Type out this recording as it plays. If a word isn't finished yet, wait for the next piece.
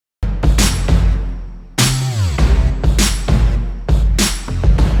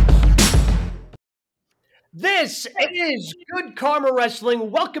This is Good Karma Wrestling.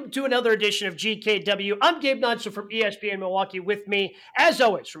 Welcome to another edition of GKW. I'm Gabe Nunson from ESPN Milwaukee. With me, as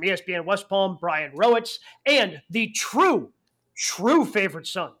always, from ESPN West Palm, Brian Rowitz, and the true favorite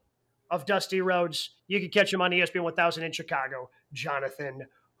son of Dusty Rhodes. You can catch him on ESPN 1000 in Chicago, Jonathan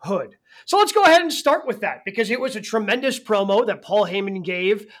Hood. So let's go ahead and start with that because it was a tremendous promo that Paul Heyman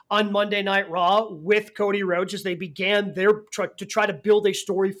gave on Monday Night Raw with Cody Rhodes as they began to try to build a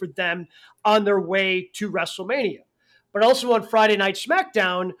story for them on their way to WrestleMania. But also on Friday Night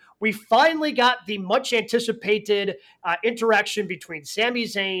SmackDown, we finally got the much anticipated interaction between Sami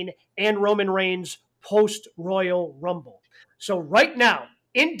Zayn and Roman Reigns post Royal Rumble. So right now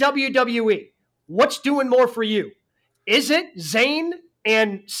in WWE, what's doing more for you? Is it Zayn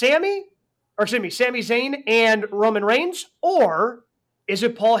and Sami Zayn and Roman Reigns, or is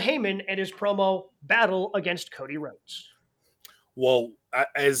it Paul Heyman and his promo battle against Cody Rhodes? Well,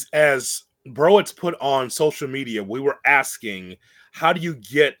 as Browitz put on social media, we were asking, how do you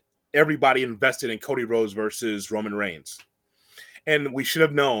get everybody invested in Cody Rhodes versus Roman Reigns? And we should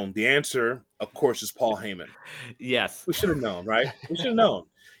have known. The answer, of course, is Paul Heyman. Yes. We should have known, right? We should have known.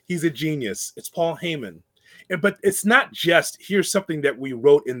 He's a genius. It's Paul Heyman. But it's not just, here's something that we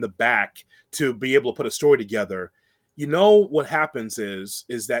wrote in the back to be able to put a story together. You know what happens is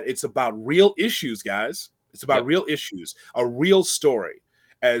that it's about real issues, guys. It's about real issues, a real story.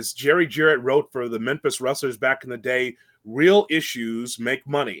 As Jerry Jarrett wrote for the Memphis Wrestlers back in the day, real issues make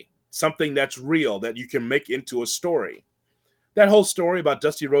money. Something that's real that you can make into a story. That whole story about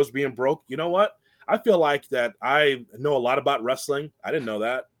Dusty Rhodes being broke, you know what? I feel like that I know a lot about wrestling. I didn't know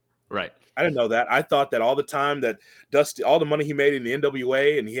that. Right. I didn't know that. I thought that all the time that Dusty, all the money he made in the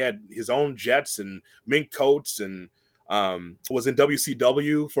NWA, and he had his own jets and mink coats and was in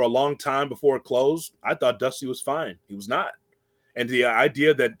WCW for a long time before it closed. I thought Dusty was fine. He was not. And the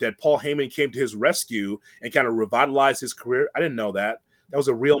idea that Paul Heyman came to his rescue and kind of revitalized his career, I didn't know that. That was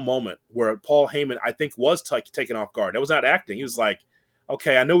a real moment where Paul Heyman, I think, was taken off guard. That was not acting. He was like,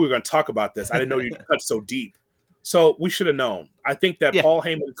 okay, I know we were going to talk about this. I didn't know you'd cut so deep. So we should have known. I think that Paul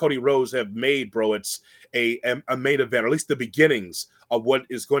Heyman and Cody Rhodes have made, Browitz, a main event, or at least the beginnings of what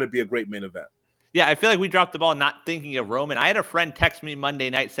is going to be a great main event. Yeah, I feel like we dropped the ball not thinking of Roman. I had a friend text me Monday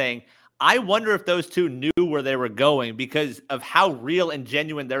night saying, I wonder if those two knew where they were going because of how real and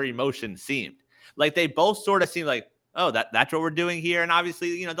genuine their emotions seemed. Like they both sort of seemed like, oh, that's what we're doing here. And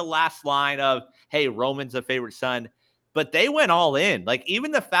obviously, you know, the last line of, hey, Roman's a favorite son. But they went all in. Like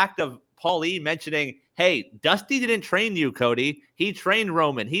even the fact of Paulie mentioning, hey, Dusty didn't train you, Cody. He trained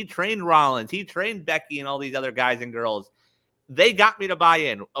Roman. He trained Rollins. He trained Becky and all these other guys and girls. They got me to buy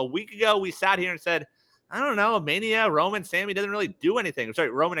in. A week ago, we sat here and said, I don't know, Mania, Roman, Sami doesn't really do anything. Sorry,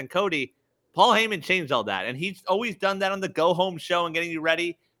 Roman and Cody. Paul Heyman changed all that. And he's always done that on the Go Home show and getting you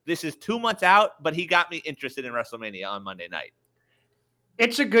ready. This is 2 months out, but he got me interested in WrestleMania on Monday night.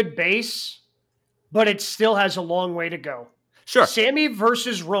 It's a good base, but it still has a long way to go. Sure. Sami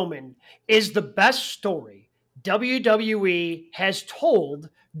versus Roman is the best story WWE has told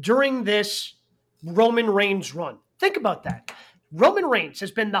during this Roman Reigns run. Think about that. Roman Reigns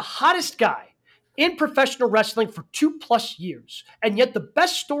has been the hottest guy in professional wrestling for 2+ years. And yet the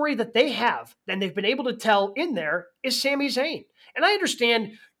best story that they have and they've been able to tell in there is Sami Zayn. And I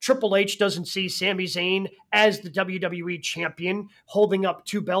understand Triple H doesn't see Sami Zayn as the WWE champion holding up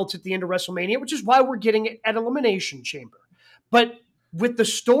 2 belts at the end of WrestleMania, which is why we're getting it at Elimination Chamber. But with the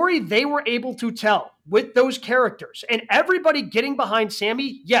story they were able to tell with those characters and everybody getting behind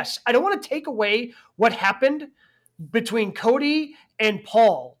Sami, yes, I don't want to take away what happened between Cody and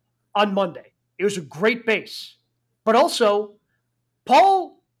Paul on Monday. It was a great base. But also,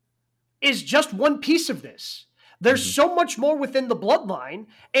 Paul is just one piece of this. There's so much more within the bloodline.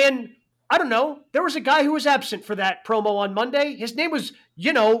 And I don't know, there was a guy who was absent for that promo on Monday. His name was,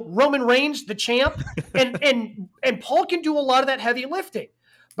 Roman Reigns, the champ. And Paul can do a lot of that heavy lifting.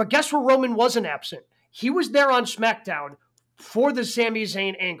 But guess where Roman wasn't absent? He was there on SmackDown for the Sami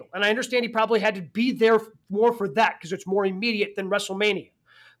Zayn angle. And I understand he probably had to be there more for that because it's more immediate than WrestleMania.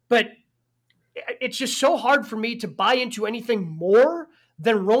 But it's just so hard for me to buy into anything more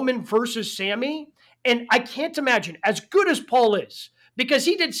than Roman versus Sami. And I can't imagine, as good as Paul is, because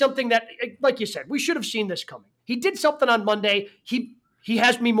he did something that, like you said, we should have seen this coming. He did something on Monday. He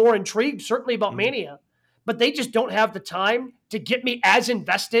has me more intrigued, certainly about Mania, but they just don't have the time to get me as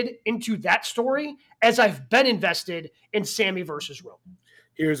invested into that story as I've been invested in Sami versus Roman.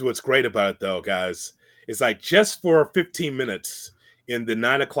 Here's what's great about it, though, guys. It's like just for 15 minutes in the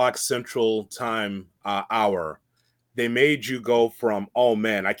 9 o'clock Central Time hour, they made you go from, oh,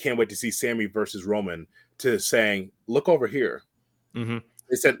 man, I can't wait to see Sami versus Roman, to saying, look over here. Mm-hmm.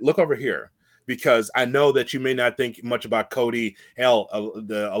 They said, look over here. because I know that you may not think much about Cody. Hell,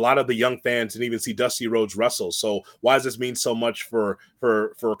 a lot of the young fans didn't even see Dusty Rhodes wrestle. So why does this mean so much for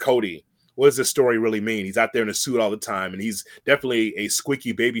Cody? What does this story really mean? He's out there in a suit all the time, and he's definitely a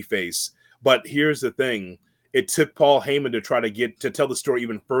squeaky baby face. But here's the thing. It took Paul Heyman to try to tell the story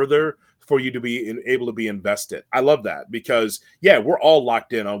even further for you to be able to be invested. I love that because, yeah, we're all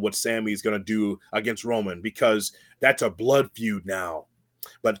locked in on what Sami is going to do against Roman because that's a blood feud now.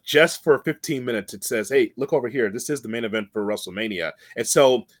 But just for 15 minutes, it says, hey, look over here. This is the main event for WrestleMania. And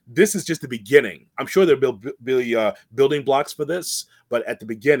so this is just the beginning. I'm sure there'll be building blocks for this, but at the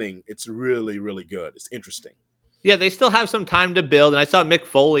beginning, it's really, really good. It's interesting. Yeah, they still have some time to build. And I saw Mick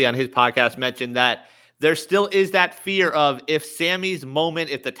Foley on his podcast mention that there still is that fear of if Sami's moment,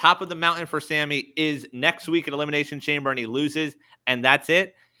 if the top of the mountain for Sami is next week at Elimination Chamber and he loses and that's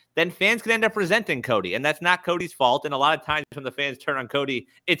it, then fans could end up resenting Cody. And that's not Cody's fault. And a lot of times when the fans turn on Cody,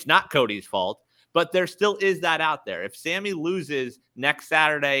 it's not Cody's fault. But there still is that out there. If Sami loses next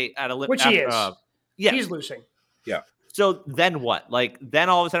Saturday at Which he is. Yeah. He's losing. Yeah. So then what? Like, then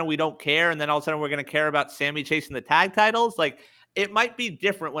all of a sudden we don't care. And then all of a sudden we're going to care about Sami chasing the tag titles. Like, it might be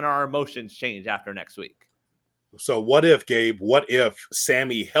different when our emotions change after next week. So what if, Gabe, what if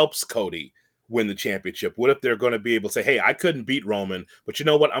Sami helps Cody win the championship? What if they're going to be able to say, hey, I couldn't beat Roman, but you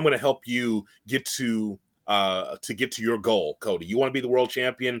know what? I'm going to help you get to your goal, Cody. You want to be the world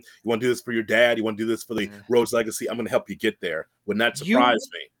champion? You want to do this for your dad? You want to do this for the Rhodes legacy? I'm going to help you get there. Wouldn't that surprise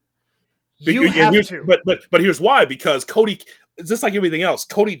me? You have to. But here's why. Because Cody, just like everything else,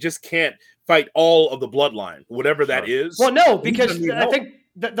 Cody just can't fight all of the bloodline, whatever that is. Well, no, because I think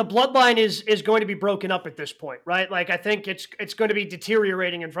the bloodline is going to be broken up at this point, right? Like, I think it's going to be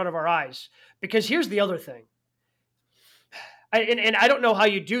deteriorating in front of our eyes. Because here's the other thing. And I don't know how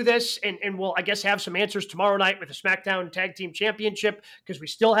you do this, and we'll, I guess, have some answers tomorrow night with the SmackDown Tag Team Championship, because we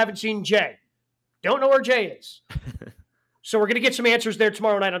still haven't seen Jay. Don't know where Jay is. So we're going to get some answers there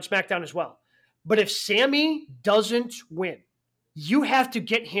tomorrow night on SmackDown as well. But if Sami doesn't win, you have to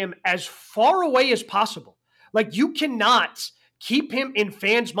get him as far away as possible. Like, you cannot keep him in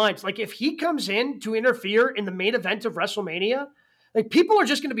fans' minds. Like, if he comes in to interfere in the main event of WrestleMania, like, people are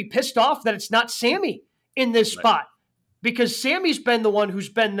just going to be pissed off that it's not Sami in this spot, because Sami's been the one who's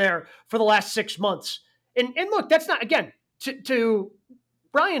been there for the last 6 months. And look, that's not, again, to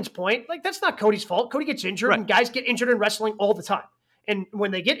Brian's point, like, that's not Cody's fault. Cody gets injured, and guys get injured in wrestling all the time. And when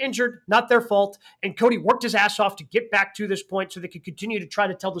they get injured, not their fault. And Cody worked his ass off to get back to this point so they could continue to try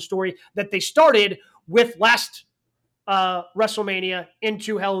to tell the story that they started with last WrestleMania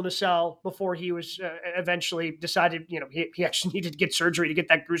into Hell in a Cell before he was eventually decided, he actually needed to get surgery to get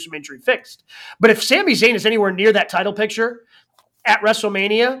that gruesome injury fixed. But if Sami Zayn is anywhere near that title picture at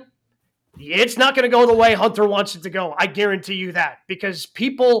WrestleMania, it's not going to go the way Hunter wants it to go. I guarantee you that, because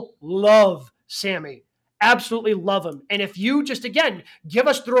people love Sami. Absolutely love him. And if you just, again, give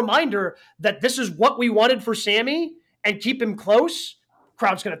us the reminder that this is what we wanted for Sami and keep him close,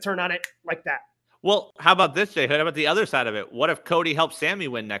 crowd's going to turn on it like that. Well, how about this, Jay? How about the other side of it? What if Cody helps Sami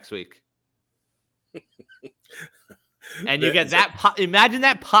win next week? And you get that pop. Imagine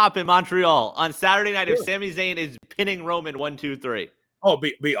that pop in Montreal on Saturday night if Sami Zayn is pinning Roman 1, 2, 3. Oh,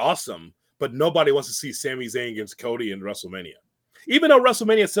 be awesome. But nobody wants to see Sami Zayn against Cody in WrestleMania. Even though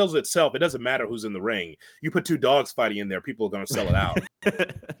WrestleMania sells itself, it doesn't matter who's in the ring. You put two dogs fighting in there, people are going to sell it out.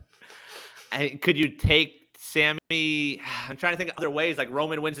 And could you take Sami? I'm trying to think of other ways, like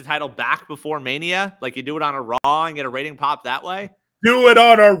Roman wins the title back before Mania. Like, you do it on a Raw and get a rating pop that way. Do it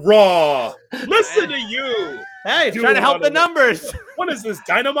on a Raw. Listen to you. Hey, it's trying to help the numbers. What is this,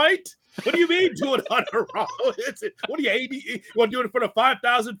 Dynamite? What do you mean do it on a Raw? What do you want to do it in front of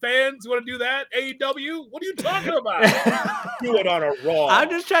 5,000 fans? You want to do that? AEW? What are you talking about? Do it on a Raw. I'm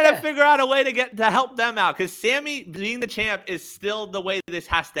just trying to figure out a way to help them out, because Sami being the champ is still the way this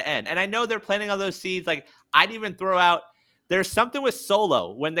has to end. And I know they're planting all those seeds. Like, I'd even throw out, there's something with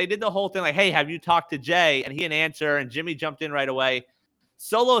Solo when they did the whole thing, like, hey, have you talked to Jay? And he didn't answer, and Jimmy jumped in right away.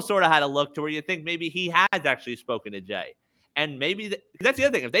 Solo sort of had a look to where you think maybe he has actually spoken to Jay. And maybe that's the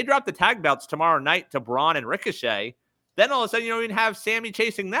other thing. If they drop the tag belts tomorrow night to Braun and Ricochet, then all of a sudden you don't even have Sami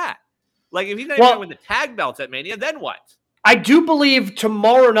chasing that. Like, if he's not even going to win the tag belts at Mania, then what? I do believe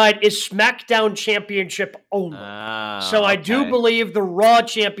tomorrow night is SmackDown Championship only. So I do believe the Raw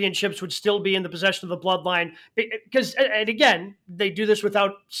Championships would still be in the possession of the Bloodline. Because, and again, they do this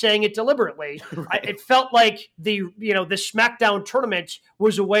without saying it deliberately. Right. It felt like the SmackDown tournament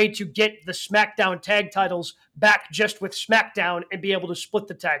was a way to get the SmackDown tag titles back just with SmackDown and be able to split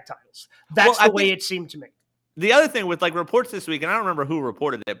the tag titles. That's the way it seemed to me. The other thing with, like, reports this week, and I don't remember who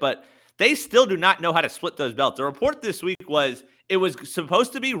reported it, but They still do not know how to split those belts. The report this week was it was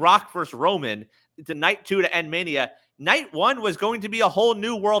supposed to be Rock versus Roman to night 2 to end Mania. Night 1 was going to be a whole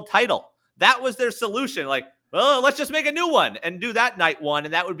new world title. That was their solution. Like, well, let's just make a new one and do that night 1,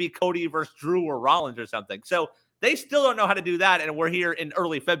 and that would be Cody versus Drew or Rollins or something. So they still don't know how to do that, and we're here in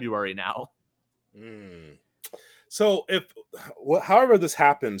early February now. So however this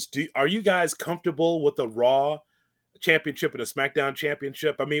happens, are you guys comfortable with the Raw championship and a SmackDown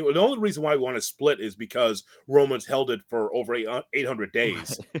championship? I mean, the only reason why we want to split is because Roman's held it for over 800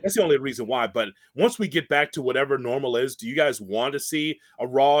 days. That's the only reason why. But once we get back to whatever normal is, do you guys want to see a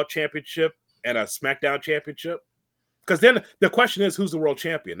Raw championship and a SmackDown championship? Because then the question is, who's the world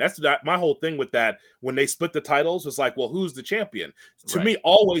champion? That's my whole thing with that. When they split the titles, was like, well, who's the champion? To me,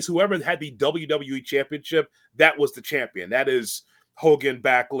 always whoever had the WWE championship, that was the champion. That is Hogan,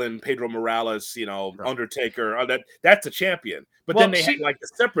 Backlund, Pedro Morales, Undertaker. That's a champion. But then they had like a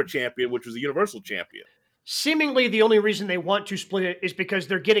separate champion, which was a Universal champion. Seemingly, the only reason they want to split it is because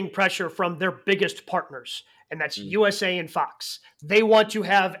they're getting pressure from their biggest partners, and that's USA and Fox. They want to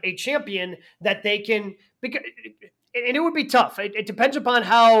have a champion that they can. And it would be tough. It depends upon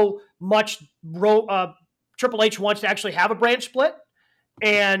how much Triple H wants to actually have a brand split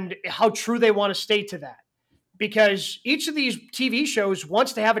and how true they want to stay to that. Because each of these TV shows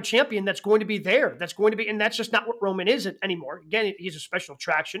wants to have a champion that's going to be there. And that's just not what Roman is anymore. Again, he's a special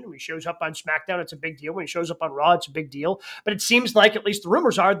attraction. When he shows up on SmackDown, it's a big deal. When he shows up on Raw, it's a big deal. But it seems like, at least the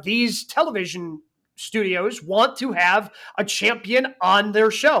rumors are, these television studios want to have a champion on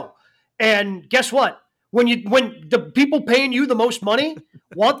their show. And guess what? When the people paying you the most money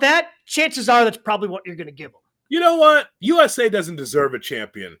want that, chances are that's probably what you're going to give them. You know what? USA doesn't deserve a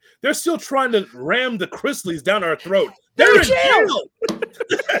champion. They're still trying to ram the Chrisleys down our throat. They're in jail.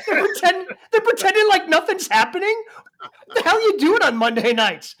 They're pretending like nothing's happening. What the hell are you doing on Monday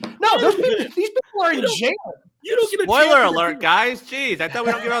nights? No, these people are in jail. You don't get a spoiler alert, guys. Jeez, I thought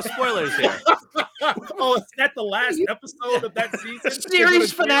we don't give out spoilers here. Oh, is that the last episode of that season?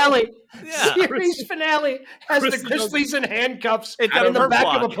 Series finale. Yeah. Series finale has the Chrisleys in handcuffs in the back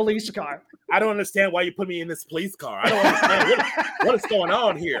of a police car. I don't understand why you put me in this police car. I don't understand what is going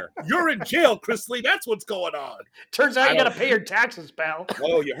on here. You're in jail, Chrisley. That's what's going on. Turns out you got to pay your taxes, pal.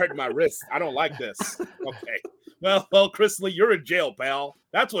 Oh, you're hurting my wrist. I don't like this. Okay. Well, Chrisley, you're in jail, pal.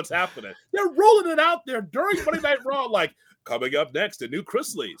 That's what's happening. They're rolling it out there during Monday Night Raw, like, coming up next, the new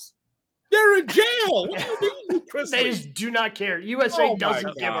Chrisleys. They're in jail. What do you mean, new Chrisleys? They just do not care. USA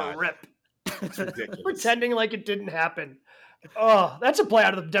doesn't give a rip. It's ridiculous. Pretending like it didn't happen. Oh, that's a play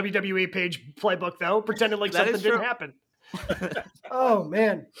out of the WWE page playbook, though. Pretending like something didn't happen. Oh,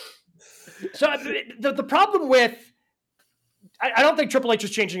 man. So the problem with, I don't think Triple H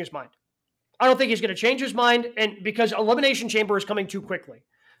is changing his mind. I don't think he's going to change his mind, and because Elimination Chamber is coming too quickly.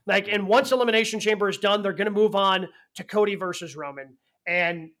 And once Elimination Chamber is done, they're going to move on to Cody versus Roman.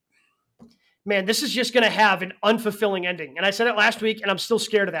 And man, this is just going to have an unfulfilling ending. And I said it last week, and I'm still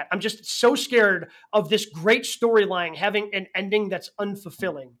scared of that. I'm just so scared of this great storyline having an ending that's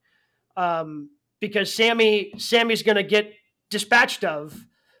unfulfilling. Because Sammy's going to get dispatched of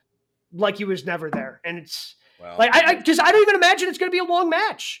like he was never there. And it's like, I don't even imagine it's going to be a long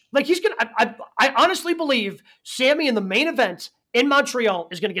match. Like I honestly believe Sammy in the main event in Montreal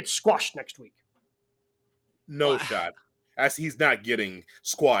is going to get squashed next week. No shot. As he's not getting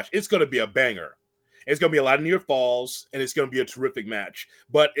squashed. It's going to be a banger. It's going to be a lot of near falls, and it's going to be a terrific match.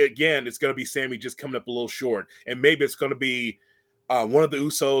 But again, it's going to be Sammy just coming up a little short. And maybe it's going to be one of the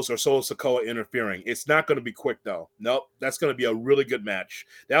Usos or Solo Sikoa interfering. It's not going to be quick, though. Nope. That's going to be a really good match.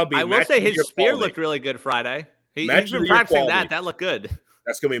 That'll be. I will say his spear looked really good Friday. He's been practicing that. That looked good.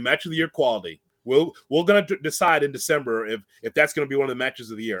 That's going to be match of the year quality. We're going to decide in December if that's going to be one of the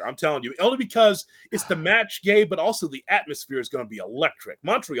matches of the year. I'm telling you, only because it's the match, Gabe, but also the atmosphere is going to be electric.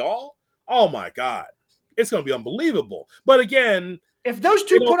 Montreal, oh my God, it's going to be unbelievable. But again, if those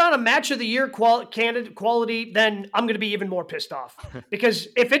two put on a match of the year quality, then I'm going to be even more pissed off. Because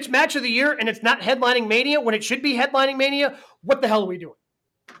if it's match of the year and it's not headlining Mania when it should be headlining Mania, what the hell are we doing?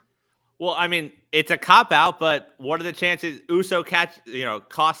 Well, I mean, it's a cop out, but what are the chances Uso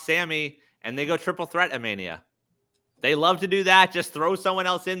cost Sammy? And they go triple threat at Mania. They love to do that. Just throw someone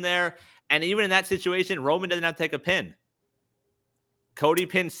else in there. And even in that situation, Roman doesn't have to take a pin. Cody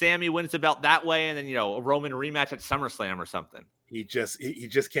pins Sammy, wins the belt that way, and then a Roman rematch at SummerSlam or something. He just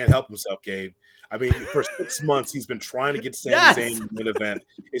can't help himself, Gabe. I mean, for 6 months, he's been trying to get Sami Zayn in an event.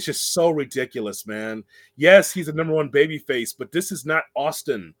 It's just so ridiculous, man. Yes, he's a number one babyface, but this is not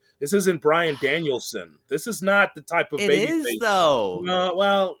Austin. This isn't Bryan Danielson. This is not the type of babyface. It is, though.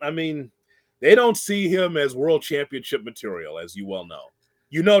 Well, I mean, they don't see him as world championship material, as you well know.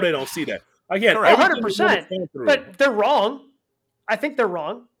 You know they don't see that. Again, Correct. everything the 100%. woman's gone through. But they're wrong. I think they're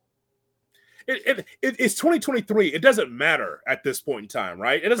wrong. It's 2023. It doesn't matter at this point in time,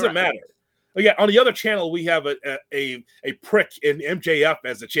 right? It doesn't Correct. matter. But yeah, on the other channel, we have a prick in MJF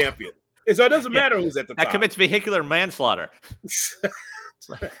as the champion. And so it doesn't matter who's at the top. That commits vehicular manslaughter.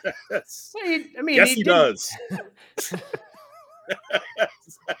 I mean, yes, he does.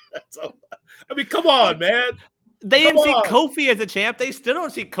 So, I mean, come on, man. They Come didn't see on. Kofi as a champ. They still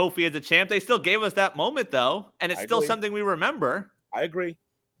don't see Kofi as a champ. They still gave us that moment, though. And it's I still agree. something we remember. I agree.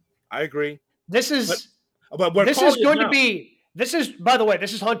 This is But we're this is calling it going to now. be. This is, by the way,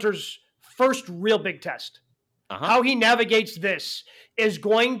 this is Hunter's first real big test. Uh-huh. How he navigates this is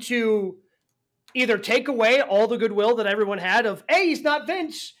going to either take away all the goodwill that everyone had of, hey, he's not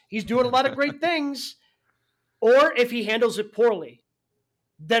Vince, he's doing a lot of great things, or if he handles it poorly,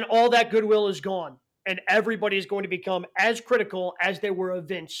 then all that goodwill is gone, and everybody is going to become as critical as they were of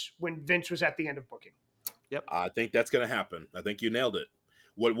Vince when Vince was at the end of booking. I think that's going to happen. I think you nailed it.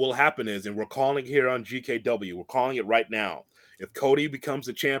 What will happen is, and we're calling it here on GKW, we're calling it right now. If Cody becomes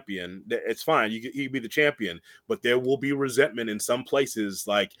the champion, it's fine. He can be the champion, but there will be resentment in some places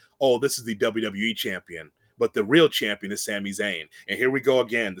like, oh, this is the WWE champion, but the real champion is Sami Zayn. And here we go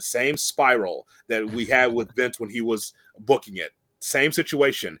again, the same spiral that we had with Vince when he was booking it. Same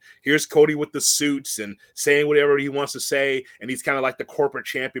situation. Here's Cody with the suits and saying whatever he wants to say, and he's kind of like the corporate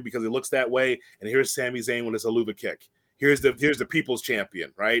champion because he looks that way. And here's Sami Zayn with his Aluva kick. Here's the people's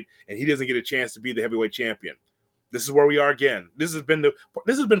champion, right? And he doesn't get a chance to be the heavyweight champion. This is where we are again. This has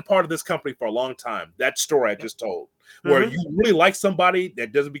been part of this company for a long time. That story I just told, where you really like somebody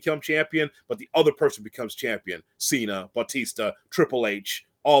that doesn't become champion, but the other person becomes champion. Cena, Batista, Triple H,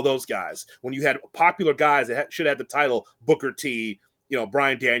 all those guys. When you had popular guys that should have the title, Booker T,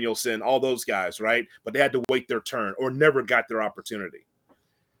 Bryan Danielson, all those guys, right? But they had to wait their turn or never got their opportunity.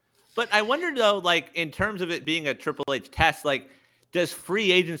 But I wonder, though, like, in terms of it being a Triple H test, like, does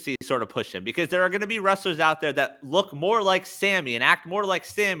free agency sort of push him? Because there are going to be wrestlers out there that look more like Sammy and act more like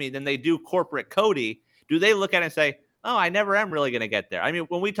Sammy than they do corporate Cody. Do they look at it and say, oh, I never am really going to get there? I mean,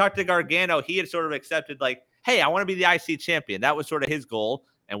 when we talked to Gargano, he had sort of accepted, like, hey, I want to be the IC champion. That was sort of his goal.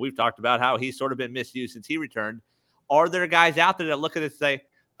 And we've talked about how he's sort of been misused since he returned. Are there guys out there that look at it and say,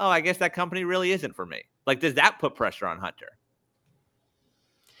 oh, I guess that company really isn't for me? Like, does that put pressure on Hunter?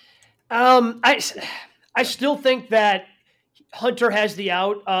 I still think that Hunter has the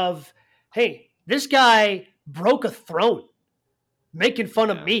out of, hey, this guy broke a throne making fun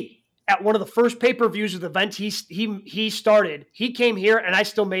of me at one of the first pay-per-views of the event he started. He came here and I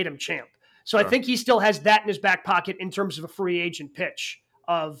still made him champ. So I think he still has that in his back pocket in terms of a free agent pitch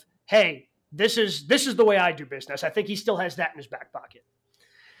of, hey, this is the way I do business. I think he still has that in his back pocket.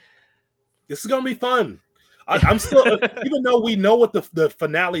 This is going to be fun. I'm still, even though we know what the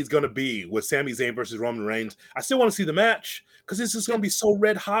finale is going to be with Sami Zayn versus Roman Reigns, I still want to see the match because this is going to be so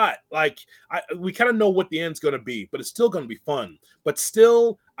red hot. Like, we kind of know what the end's going to be, but it's still going to be fun. But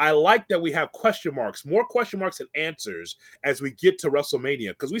still, I like that we have more question marks than answers as we get to WrestleMania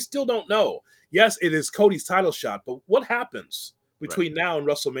because we still don't know. Yes, it is Cody's title shot, but what happens between now and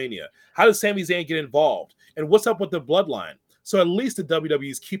WrestleMania? How does Sami Zayn get involved? And what's up with the bloodline? So at least the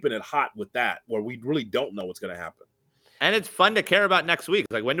WWE is keeping it hot with that, where we really don't know what's going to happen. And it's fun to care about next week.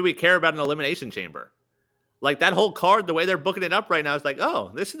 Like, when do we care about an Elimination Chamber? Like, that whole card, the way they're booking it up right now, is like,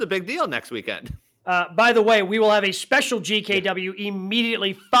 oh, this is a big deal next weekend. By the way, we will have a special GKW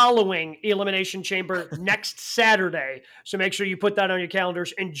immediately following Elimination Chamber next Saturday. So make sure you put that on your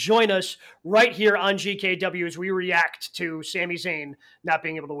calendars and join us right here on GKW as we react to Sami Zayn not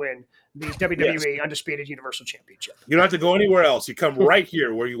being able to win the WWE Undisputed Universal Championship. You don't have to go anywhere else. You come right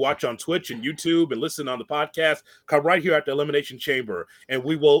here where you watch on Twitch and YouTube and listen on the podcast. Come right here at the Elimination Chamber. And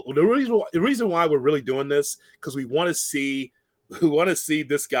we will, the reason why we're really doing this, because we want to see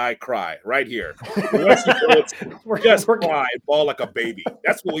this guy cry right here. We want to see just cry and ball like a baby.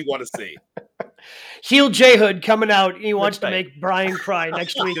 That's what we want to see. Heel J Hood coming out. He wants to make Brian cry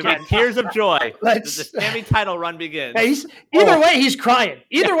next weekend. Tears of joy. The Sammy title run begins. Either way, he's crying.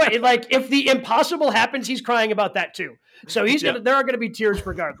 Either way, like if the impossible happens, he's crying about that too. So there are going to be tears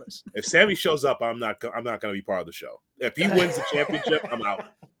regardless. If Sammy shows up, I'm not going to be part of the show. If he wins the championship, I'm out.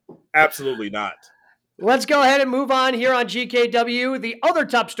 Absolutely not. Let's go ahead and move on here on GKW. The other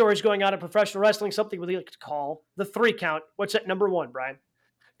top stories going on in professional wrestling, something we like to call the 3 count. What's at number 1, Brian?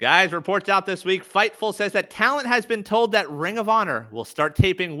 Guys, reports out this week. Fightful says that talent has been told that Ring of Honor will start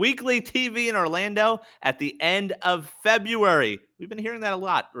taping weekly TV in Orlando at the end of February. We've been hearing that a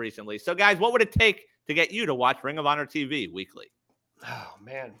lot recently. So, guys, what would it take to get you to watch Ring of Honor TV weekly? Oh,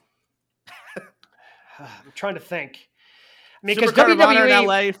 man. I'm trying to think. I mean, because Supercard of Honor in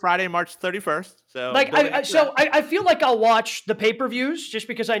WWE, LA, Friday, March 31st. So, like, I feel like I'll watch the pay-per-views just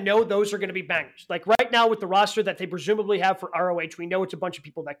because I know those are going to be bangers. Like right now with the roster that they presumably have for ROH, we know it's a bunch of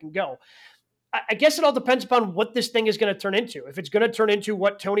people that can go. I guess it all depends upon what this thing is going to turn into. If it's going to turn into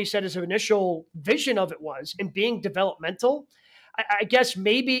what Tony said his initial vision of it was and being developmental, I guess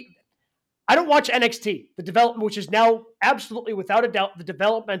maybe I don't watch NXT, the development, which is now absolutely without a doubt the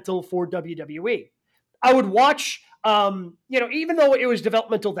developmental for WWE. I would watch, even though it was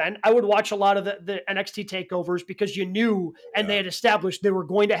developmental then, I would watch a lot of the NXT takeovers because you knew and they had established they were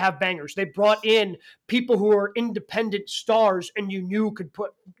going to have bangers. They brought in people who are independent stars and you knew could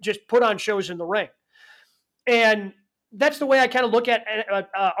put on shows in the ring. And that's the way I kind of look at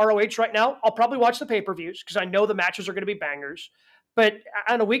ROH right now. I'll probably watch the pay-per-views because I know the matches are going to be bangers. But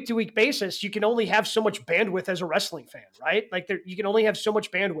on a week-to-week basis, you can only have so much bandwidth as a wrestling fan, right? Like you can only have so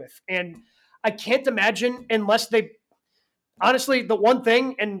much bandwidth. And I can't imagine unless they – honestly, the one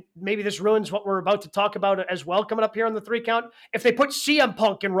thing, and maybe this ruins what we're about to talk about as well coming up here on the 3 count, if they put CM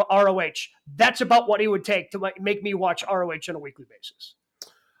Punk in ROH, that's about what it would take to make me watch ROH on a weekly basis.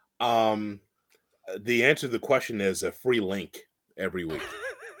 The answer to the question is a free link every week.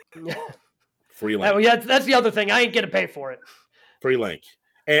 Free link. Yeah, that's the other thing. I ain't going to pay for it. Free link.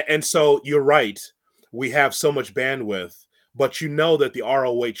 And so you're right. We have so much bandwidth, but you know that the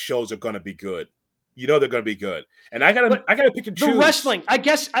ROH shows are going to be good. You know they're going to be good. And I gotta pick and choose. The wrestling, I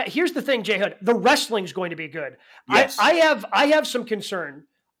guess, here's the thing, Jay Hood. The wrestling's going to be good. Yes. I have some concern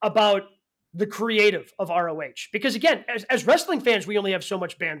about the creative of ROH. Because again, as wrestling fans, we only have so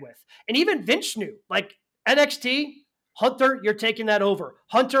much bandwidth. And even Vince knew, like NXT, Hunter, you're taking that over.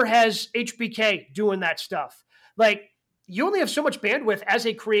 Hunter has HBK doing that stuff. Like, you only have so much bandwidth as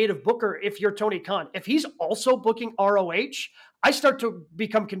a creative booker if you're Tony Khan. If he's also booking ROH, I start to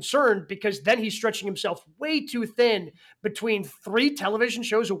become concerned because then he's stretching himself way too thin between 3 television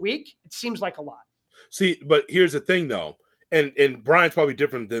shows a week. It seems like a lot. See, but here's the thing, though. And Brian's probably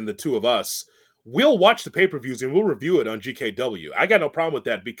different than the two of us. We'll watch the pay-per-views and we'll review it on GKW. I got no problem with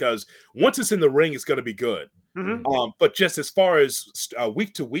that because once it's in the ring, it's going to be good. Mm-hmm. But just as far as a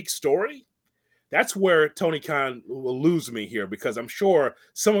week-to-week story, that's where Tony Khan will lose me here because I'm sure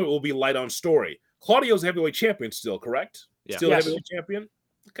some of it will be light on story. Claudio's heavyweight champion still, correct? Yeah. Still heavyweight champion?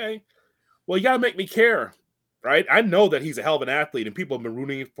 Okay. Well, you got to make me care, right? I know that he's a hell of an athlete and people have been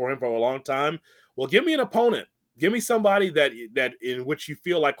rooting for him for a long time. Well, give me an opponent. Give me somebody that in which you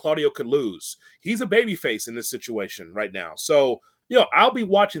feel like Claudio could lose. He's a babyface in this situation right now. So, I'll be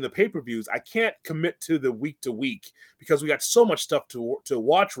watching the pay-per-views. I can't commit to the week-to-week because we got so much stuff to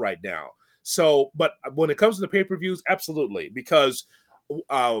watch right now. So, but when it comes to the pay-per-views, absolutely, because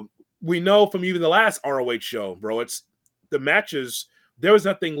we know from even the last ROH show, bro, it's the matches. There was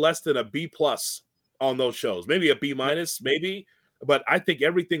nothing less than a B+ on those shows, maybe a B-, maybe, but I think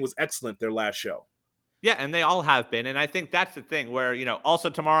everything was excellent their last show. Yeah, and they all have been, and I think that's the thing where also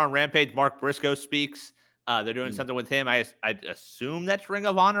tomorrow on Rampage, Mark Briscoe speaks. They're doing something with him. I assume that's Ring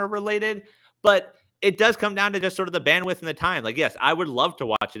of Honor related, but it does come down to just sort of the bandwidth and the time. Like, yes, I would love to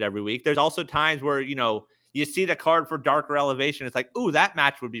watch it every week. There's also times where, you see the card for Darker Elevation. It's like, ooh, that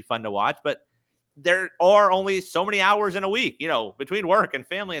match would be fun to watch. But there are only so many hours in a week, between work and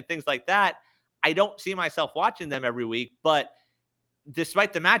family and things like that. I don't see myself watching them every week. But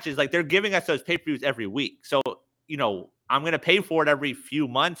despite the matches, like, they're giving us those pay-per-views every week. So, I'm going to pay for it every few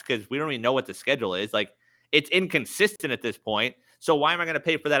months because we don't even know what the schedule is. Like, it's inconsistent at this point. So why am I going to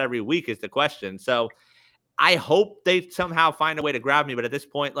pay for that every week is the question. So I hope they somehow find a way to grab me. But at this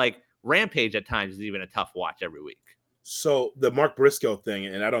point, like, Rampage at times is even a tough watch every week. So the Mark Briscoe thing,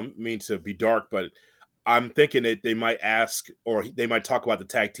 and I don't mean to be dark, but I'm thinking that they might ask or they might talk about the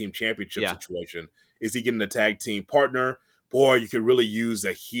tag team championship situation. Is he getting a tag team partner? Boy, you could really use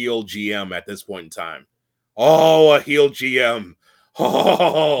a heel GM at this point in time. Oh, a heel GM.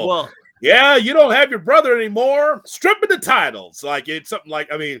 Oh, well. Yeah, you don't have your brother anymore. Strip him the titles. Like, it's something like,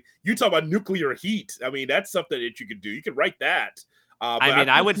 you talk about nuclear heat. That's something that you could do. You could write that.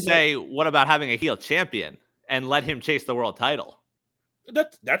 I would say, what about having a heel champion and let him chase the world title?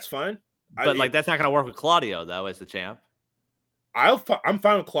 That's fine. But that's not going to work with Claudio, though, as the champ. I'm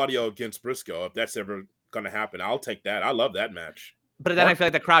fine with Claudio against Briscoe. If that's ever going to happen, I'll take that. I love that match. But then I feel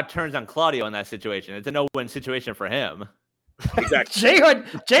like the crowd turns on Claudio in that situation. It's a no-win situation for him. Exactly.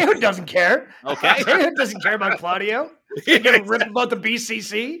 Jay Hood doesn't care. Okay. Jay Hood doesn't care about Claudio. He's going to rip about the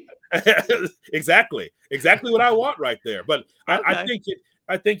BCC. Exactly what I want right there. But okay.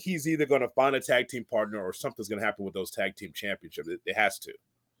 I think he's either going to find a tag team partner or something's going to happen with those tag team championships. It has to.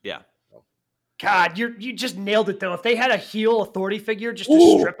 Yeah. God, you just nailed it though. If they had a heel authority figure just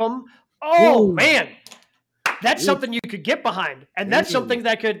to strip them, man. That's something you could get behind. And that's something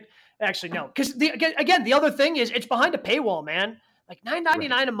that could actually, no. Because again, the other thing is it's behind a paywall, man. Like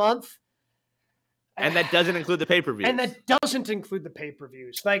 $9.99 a month. And that doesn't include the pay-per-views. And that doesn't include the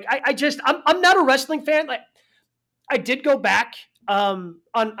pay-per-views. Like I'm not a wrestling fan. Like I did go back on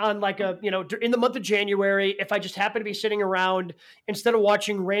like in the month of January, if I just happen to be sitting around instead of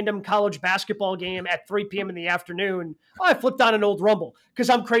watching random college basketball game at 3 p.m. in the afternoon, I flipped on an old Rumble because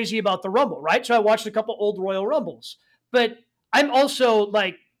I'm crazy about the Rumble, right? So I watched a couple old Royal Rumbles. But I'm also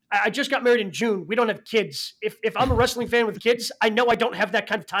like, I just got married in June. We don't have kids. If I'm a wrestling fan with kids, I know I don't have that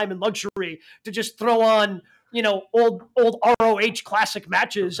kind of time and luxury to just throw on, old ROH classic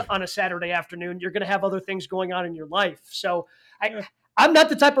matches on a Saturday afternoon. You're going to have other things going on in your life. So I'm not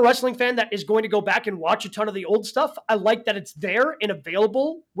the type of wrestling fan that is going to go back and watch a ton of the old stuff. I like that it's there and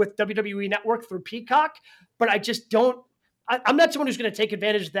available with WWE Network through Peacock, but I just don't. I'm not someone who's going to take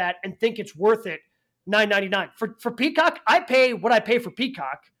advantage of that and think it's worth it. $9.99 for Peacock. I pay what I pay for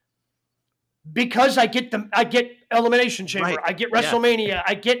Peacock because I get Elimination Chamber, right. I get WrestleMania,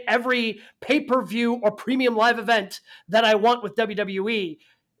 I get every pay-per-view or premium live event that I want with WWE.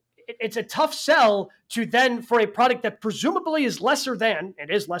 It's a tough sell to then, for a product that presumably is lesser than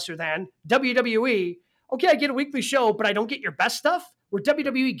WWE. Okay, I get a weekly show, but I don't get your best stuff, where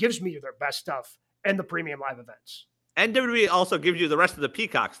WWE gives me their best stuff and the premium live events. And WWE also gives you the rest of the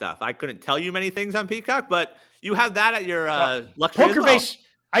Peacock stuff. I couldn't tell you many things on Peacock, but you have that at your luxury Poker as well. Face.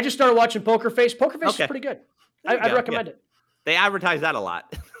 I just started watching Poker Face. Poker Face is pretty good. I'd recommend it. They advertise that a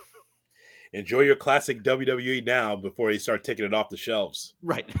lot. Enjoy your classic WWE now before you start taking it off the shelves.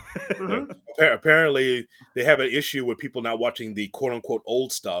 Right. Mm-hmm. Apparently, they have an issue with people not watching the quote-unquote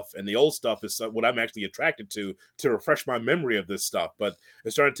old stuff. And the old stuff is what I'm actually attracted to refresh my memory of this stuff. But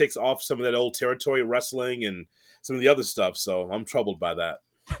it starting to take off some of that old territory wrestling and some of the other stuff. So I'm troubled by that.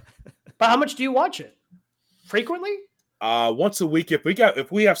 But how much do you watch it? Frequently? Once a week.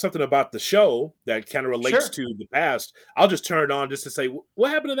 If we have something about the show that kind of relates to the past, I'll just turn it on just to say,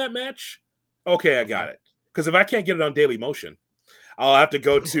 what happened in that match? Okay, I got it. Because if I can't get it on Daily Motion, I'll have to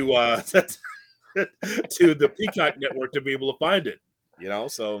go to to the Peacock network to be able to find it.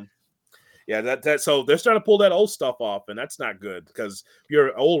 So yeah, so they're starting to pull that old stuff off, and that's not good. Because if you're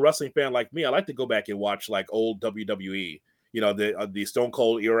an old wrestling fan like me, I like to go back and watch like old WWE. The Stone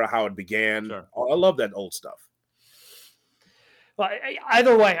Cold era, how it began. Sure. I love that old stuff. Well,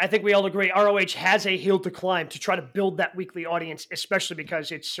 either way, I think we all agree ROH has a hill to climb to try to build that weekly audience, especially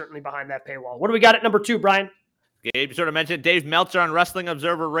because it's certainly behind that paywall. What do we got at number 2, Brian? Gabe sort of mentioned Dave Meltzer on Wrestling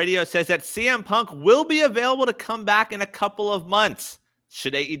Observer Radio says that CM Punk will be available to come back in a couple of months.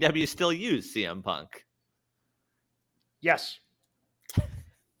 Should AEW still use CM Punk? Yes.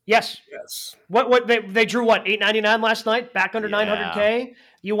 What they drew $8.99 last night, back under $900K.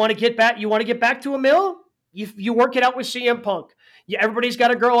 You want to get back? You want to get back to $1 million? You work it out with CM Punk. Yeah, everybody's got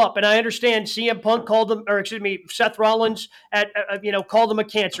to grow up, and I understand CM Punk Seth Rollins called him a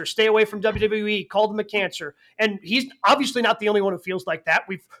cancer. Stay away from WWE. Called him a cancer, and he's obviously not the only one who feels like that.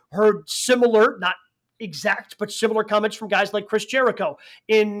 We've heard similar, not exact, but similar comments from guys like Chris Jericho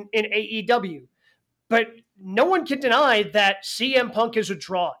in AEW. But no one can deny that CM Punk is a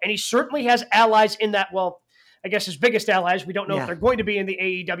draw, and he certainly has allies in that. Well, I guess his biggest allies, we don't know if they're going to be in the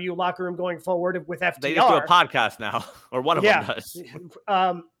AEW locker room going forward with FTR. They just do a podcast now, or one of them does.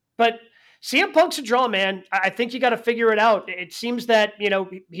 But CM Punk's a draw, man. I think you got to figure it out. It seems that,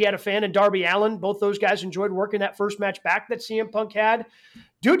 he had a fan in Darby Allin. Both those guys enjoyed working that first match back that CM Punk had.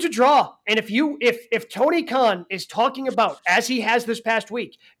 Dude's a draw. And if Tony Khan is talking about, as he has this past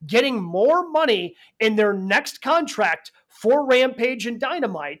week, getting more money in their next contract for Rampage and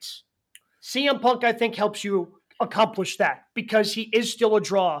Dynamite, CM Punk, I think, helps you accomplish that because he is still a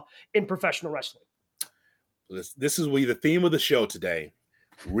draw in professional wrestling. This is the theme of the show today.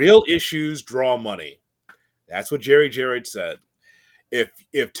 Real issues draw money. That's what Jerry Jarrett said.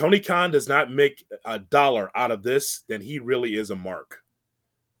 If Tony Khan does not make $1 out of this, then he really is a mark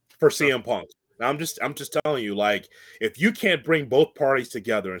for CM Punk. Now, I'm just telling you, like, if you can't bring both parties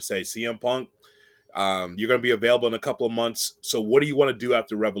together and say, CM Punk, you're going to be available in a couple of months. So what do you want to do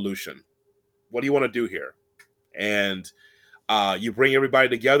after Revolution? What do you want to do here? And you bring everybody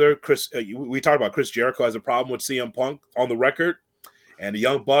together. We talked about Chris Jericho has a problem with CM Punk on the record, and the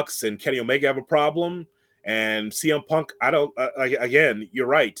Young Bucks and Kenny Omega have a problem. And CM Punk, again, you're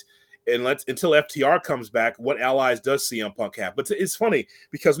right. And until FTR comes back, what allies does CM Punk have? But it's funny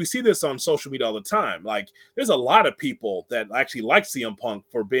because we see this on social media all the time. Like, there's a lot of people that actually like CM Punk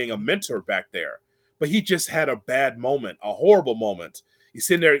for being a mentor back there, but he just had a bad moment, a horrible moment. He's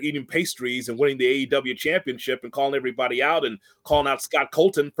sitting there eating pastries and winning the AEW championship and calling everybody out and calling out Scott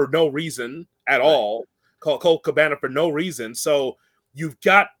Colton for no reason at all. Colt Cabana for no reason. So you've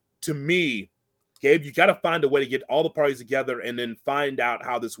got, to me, Gabe, you got to find a way to get all the parties together and then find out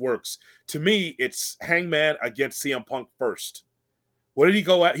how this works. To me, it's Hangman against CM Punk first. What did he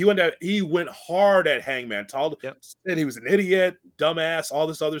go at? He went hard at Hangman. Said he was an idiot, dumbass, all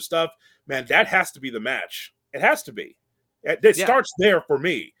this other stuff. Man, that has to be the match. It has to be. It starts there for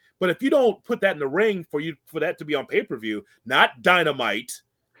me. But if you don't put that in the ring for that to be on pay-per-view, not Dynamite,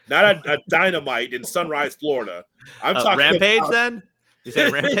 not a Dynamite in Sunrise, Florida. I'm talking Rampage about, then? You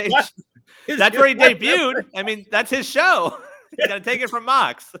said Rampage? That's where he debuted. I mean, that's his show. You got to take it from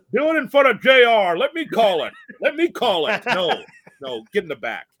Mox. Do it in front of JR. Let me call it. No, get in the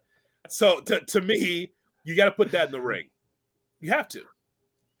back. So to me, you got to put that in the ring. You have to.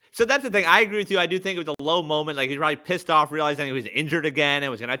 So that's the thing. I agree with you. I do think it was a low moment. Like, he's probably pissed off, realizing he was injured again and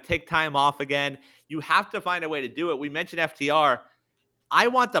was going to take time off again. You have to find a way to do it. We mentioned FTR. I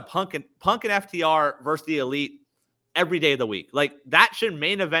want the Punk and FTR versus the Elite every day of the week. Like, that should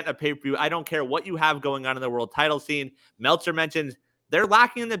main event a pay-per-view. I don't care what you have going on in the world title scene. Meltzer mentions they're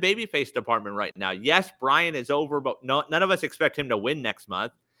lacking in the babyface department right now. Yes, Bryan is over, but none of us expect him to win next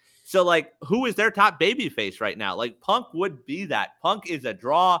month. So, like, who is their top babyface right now? Like, Punk would be that. Punk is a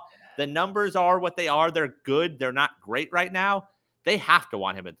draw. The numbers are what they are. They're good. They're not great right now. They have to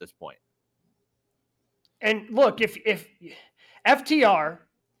want him at this point. And look, if FTR,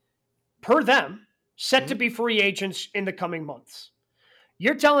 per them, set to be free agents in the coming months,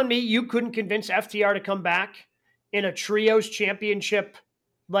 you're telling me you couldn't convince FTR to come back in a trios championship,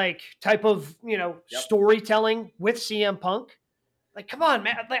 like, type of, storytelling with CM Punk? Like, come on,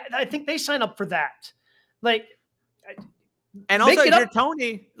 man. I think they sign up for that. Like, and also, if you're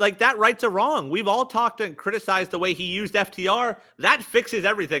Tony, like, that right's a wrong. We've all talked and criticized the way he used FTR. That fixes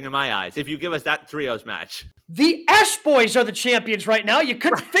everything in my eyes if you give us that trios match. The S-Boys are the champions right now. You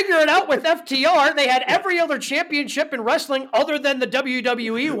couldn't figure it out with FTR. They had every other championship in wrestling other than the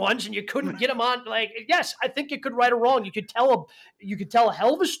WWE ones, and you couldn't get them on. Like, yes, I think you could right or wrong. You could tell a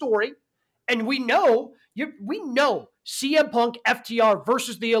hell of a story, and we know CM Punk FTR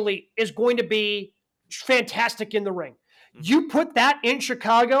versus the Elite is going to be fantastic in the ring. You put that in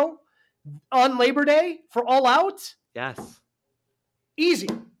Chicago on Labor Day for All Out? Yes. Easy.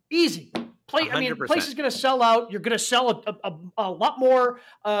 Place is going to sell out. You're going to sell a lot more,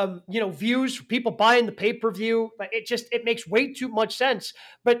 views for people buying the pay-per-view. It makes way too much sense.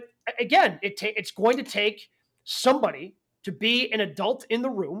 But again, it's going to take somebody to be an adult in the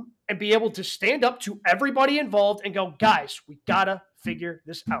room and be able to stand up to everybody involved and go, guys, we got to figure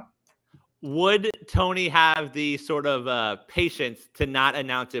this out. Would Tony have the sort of patience to not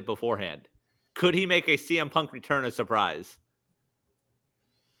announce it beforehand? Could he make a CM Punk return a surprise?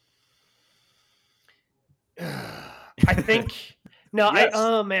 I think no.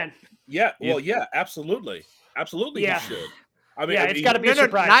 Yes. Man. Yeah. Well, yeah. Absolutely. Yeah. He should. It's got to be a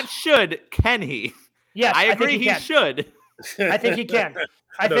surprise. Not should. Can he? Yes, I agree. He should. I think he can.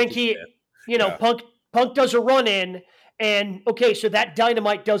 I think he. Punk does a run in, and okay, so that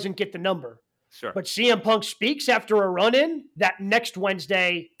Dynamite doesn't get the number. Sure. But CM Punk speaks after a run in. That next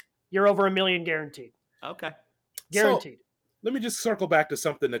Wednesday, you're over $1 million guaranteed. Okay. Guaranteed. So, let me just circle back to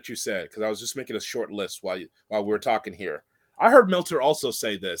something that you said, because I was just making a short list while we were talking here. I heard Meltzer also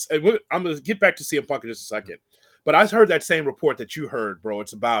say this, and I'm going to get back to CM Punk in just a second. But I heard that same report that you heard, bro.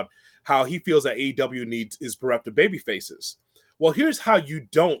 It's about how he feels that AEW is bereft of baby faces. Well, here's how you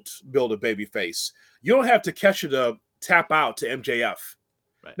don't build a baby face. You don't have Takeshita tap out to MJF.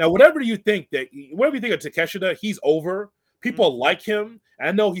 Right. Now, whatever you think of Takeshita, he's over. People like him.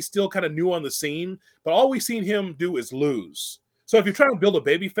 I know he's still kind of new on the scene, but all we've seen him do is lose. So if you're trying to build a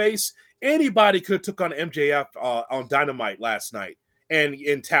baby face, anybody could have took on MJF on Dynamite last night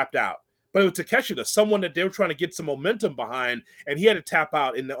and tapped out. But it was Takeshita, someone that they were trying to get some momentum behind, and he had to tap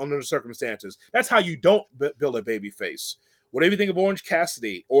out under the circumstances. That's how you don't build a baby face. Whatever you think of Orange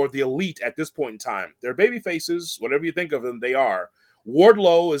Cassidy or the Elite at this point in time, they're baby faces. Whatever you think of them, they are.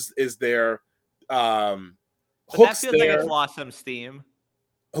 Wardlow is there. Hook's that feels like it's lost some steam.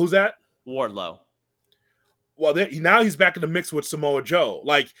 Who's that? Wardlow. Well, now he's back in the mix with Samoa Joe.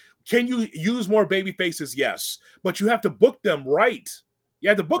 Like, can you use more baby faces? Yes, but you have to book them right. You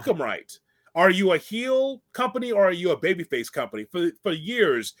have to book them right. Are you a heel company or are you a babyface company? For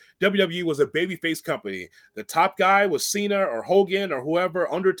years, WWE was a babyface company. The top guy was Cena or Hogan or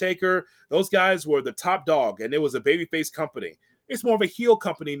whoever, Undertaker. Those guys were the top dog, and it was a babyface company. It's more of a heel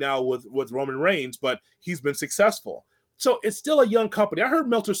company now with Roman Reigns, but he's been successful. So it's still a young company. I heard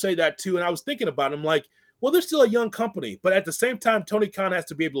Meltzer say that too, and I was thinking about him like, well, they're still a young company, but at the same time, Tony Khan has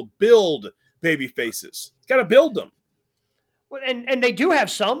to be able to build baby faces. He's got to build them. Well, and they do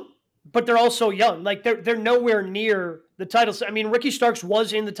have some. but they're also young. Like they're nowhere near the titles. I mean, Ricky Starks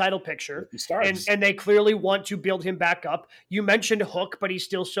was in the title picture, and they clearly want to build him back up. You mentioned Hook, but he's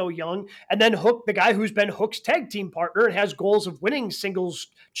still so young. And then Hook, the guy who's been Hook's tag team partner and has goals of winning singles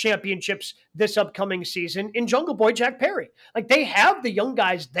championships this upcoming season in Jungle Boy Jack Perry. Like they have the young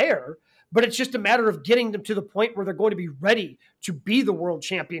guys there, but it's just a matter of getting them to the point where they're going to be ready to be the world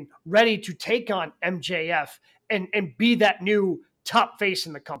champion, ready to take on MJF and be that new top face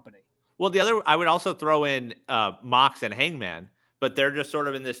in the company. Well, I would also throw in Mox and Hangman, but they're just sort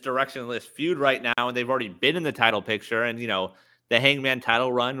of in this directionless feud right now, and they've already been in the title picture. And, the Hangman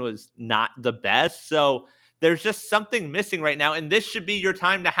title run was not the best. So there's just something missing right now. And this should be your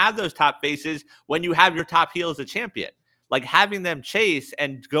time to have those top faces when you have your top heel as a champion. Like having them chase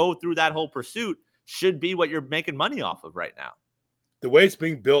and go through that whole pursuit should be what you're making money off of right now. The way it's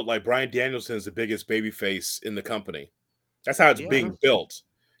being built, like Bryan Danielson is the biggest babyface in the company. That's how it's being built.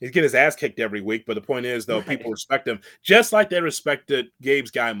 He's getting his ass kicked every week, but the point is, though, people respect him just like they respected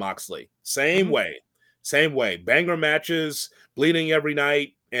Gabe's guy Moxley. Same way. Banger matches, bleeding every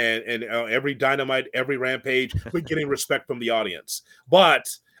night, and every Dynamite, every Rampage, we're getting respect from the audience. But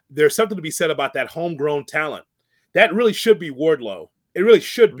there's something to be said about that homegrown talent. That really should be Wardlow. It really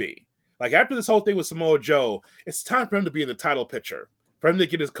should be. Like after this whole thing with Samoa Joe, it's time for him to be in the title picture, for him to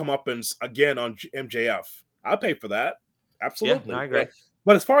get his comeuppance again on MJF. I'll pay for that. Absolutely. Yeah, I agree.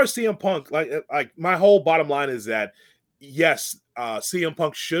 But as far as CM Punk, like my whole bottom line is that, yes, CM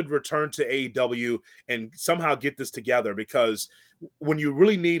Punk should return to AEW and somehow get this together, because when you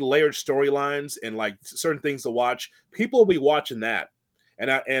really need layered storylines and like certain things to watch, people will be watching that.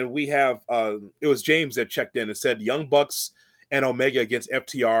 And we have it was James that checked in and said Young Bucks and Omega against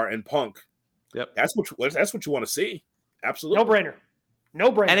FTR and Punk. Yep, that's what you want to see. Absolutely, no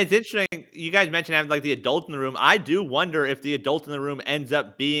brainer. And it's interesting. You guys mentioned having like the adult in the room. I do wonder if the adult in the room ends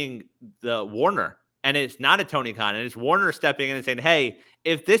up being the Warner, and it's not a Tony Khan, and it's Warner stepping in and saying, "Hey,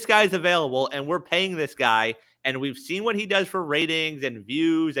 if this guy's available and we're paying this guy, and we've seen what he does for ratings and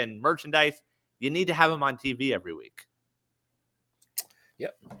views and merchandise, you need to have him on TV every week."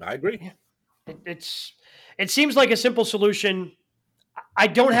 Yep, I agree. It seems like a simple solution. I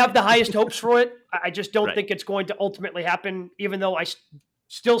don't have the highest hopes for it. I just don't think it's going to ultimately happen, even though I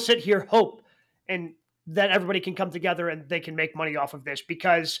still sit here hope and that everybody can come together and they can make money off of this,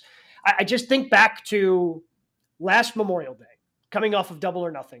 because I just think back to last Memorial Day, coming off of Double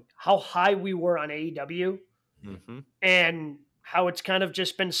or Nothing, how high we were on AEW and how it's kind of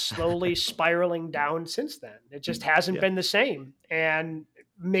just been slowly spiraling down since then. It just hasn't been the same. And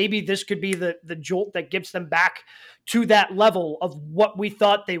maybe this could be the jolt that gets them back to that level of what we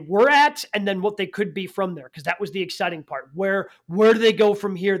thought they were at and then what they could be from there. Because that was the exciting part. Where do they go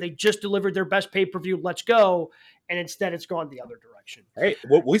from here? They just delivered their best pay-per-view. Let's go. And instead it's gone the other direction. Hey,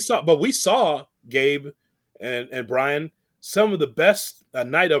 we saw Gabe and Brian, some of the best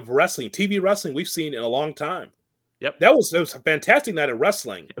night of wrestling, TV wrestling we've seen in a long time. Yep. That was a fantastic night of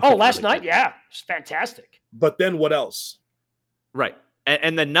wrestling. Oh, last night? Yeah. It was fantastic. But then what else? Right.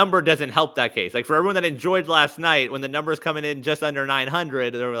 And the number doesn't help that case. Like for everyone that enjoyed last night, when the number's coming in just under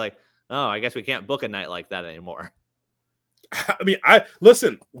 900, they were like, oh, I guess we can't book a night like that anymore. I mean,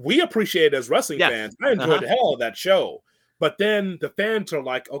 we appreciate it as wrestling fans. I enjoyed the hell of that show. But then the fans are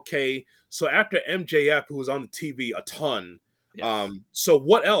like, okay, so after MJF, who was on the TV a ton, so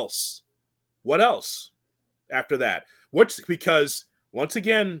what else? What else after that? Because once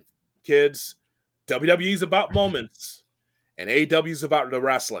again, kids, WWE is about moments. And AEW is about the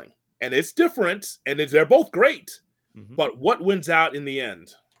wrestling. And it's different, and they're both great. But what wins out in the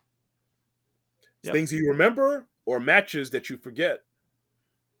end? Things you remember or matches that you forget?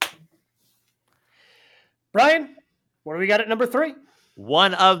 Brian, what do we got at number 3?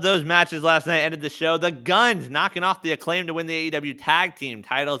 One of those matches last night ended the show. The Guns knocking off the Acclaim to win the AEW Tag Team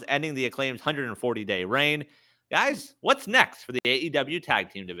titles, ending the Acclaim's 140-day reign. Guys, what's next for the AEW Tag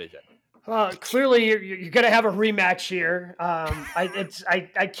Team division? Clearly, you're going to have a rematch here.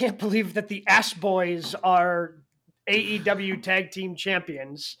 I can't believe that the Ass Boys are AEW Tag Team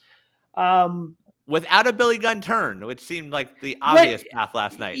Champions. Without a Billy Gunn turn, which seemed like the obvious path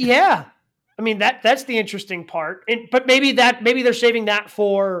last night. Yeah. I mean, that's the interesting part. But maybe they're saving that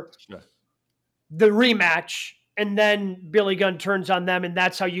for the rematch. And then Billy Gunn turns on them, and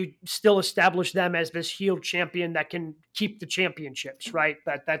that's how you still establish them as this heel champion that can keep the championships, right?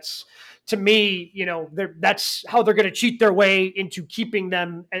 That's to me, that's how they're going to cheat their way into keeping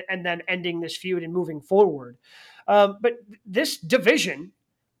them and then ending this feud and moving forward. But this division,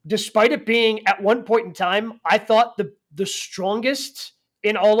 despite it being at one point in time, I thought the strongest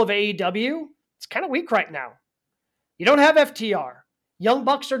in all of AEW, it's kind of weak right now. You don't have FTR. Young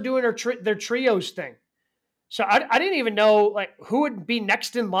Bucks are doing their trios thing. So I didn't even know like who would be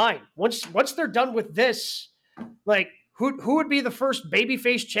next in line once they're done with this. Like who would be the first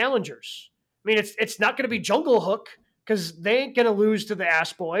babyface challengers? I mean, it's not going to be Jungle Hook because they ain't going to lose to the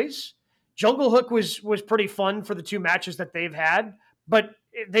Ass Boys. Jungle Hook was pretty fun for the 2 matches that they've had, but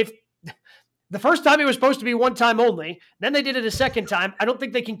the first time it was supposed to be one time only. Then they did it a second time. I don't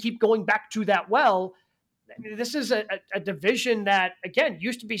think they can keep going back to that well. This is a division that, again,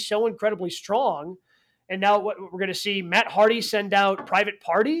 used to be so incredibly strong. And now what we're going to see Matt Hardy send out Private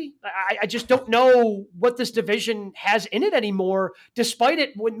Party. I just don't know what this division has in it anymore, despite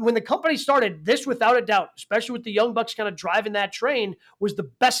it. When the company started, this without a doubt, especially with the Young Bucks kind of driving that train, was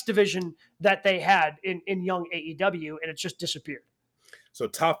the best division that they had in young AEW, and it's just disappeared. So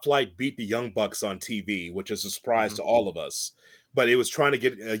Top Flight beat the Young Bucks on TV, which is a surprise to all of us. But it was trying to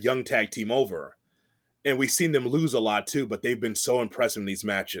get a young tag team over. And we've seen them lose a lot too, but they've been so impressive in these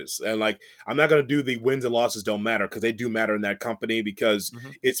matches. And like, I'm not going to do the wins and losses don't matter because they do matter in that company because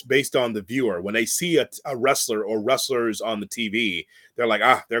it's based on the viewer. When they see a wrestler or wrestlers on the TV, they're like,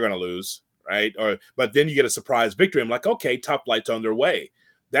 they're going to lose, right? But then you get a surprise victory. I'm like, okay, Top Flight's on their way.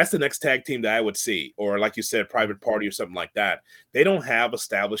 That's the next tag team that I would see. Or like you said, Private Party or something like that. They don't have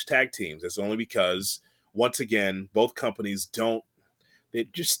established tag teams. It's only because, once again, both companies they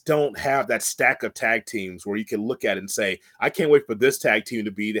just don't have that stack of tag teams where you can look at it and say, I can't wait for this tag team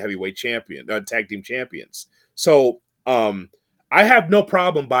to be the heavyweight champion, tag team champions. So I have no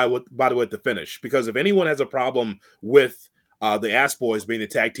problem by the way, the finish, because if anyone has a problem with the Ass Boys being the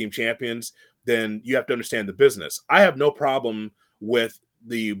tag team champions, then you have to understand the business. I have no problem with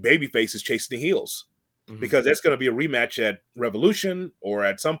the baby faces chasing the heels because that's going to be a rematch at Revolution or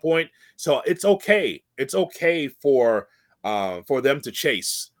at some point. So it's okay. It's okay for them to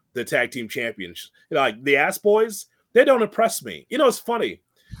chase the tag team champions. Like the Ass Boys, they don't impress me. It's funny.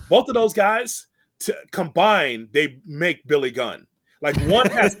 Both of those guys combined, they make Billy Gunn. Like one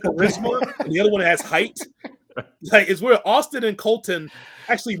has charisma and the other one has height. Like it's where Austin and Colton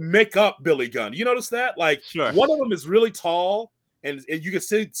actually make up Billy Gunn. You notice that? Like one of them is really tall and you can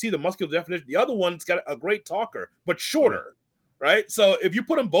see the muscular definition. The other one's got a great talker, but shorter. Right? So if you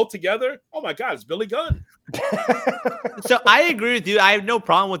put them both together, oh my God, it's Billy Gunn. So I agree with you. I have no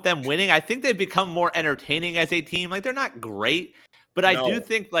problem with them winning. I think they've become more entertaining as a team. Like they're not great, but I do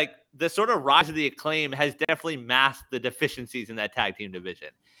think like the sort of rise of the Acclaim has definitely masked the deficiencies in that tag team division.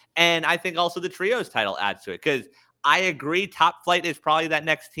 And I think also the trios title adds to it because I agree Top Flight is probably that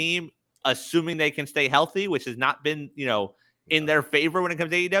next team, assuming they can stay healthy, which has not been, in their favor when it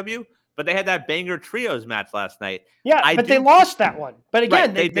comes to AEW. But they had that banger trios match last night. Yeah, but they lost that one. But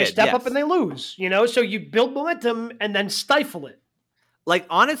again, right, they step up and they lose, So you build momentum and then stifle it. Like,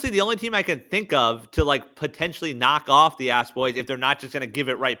 honestly, the only team I can think of to, like, potentially knock off the Ass Boys, if they're not just going to give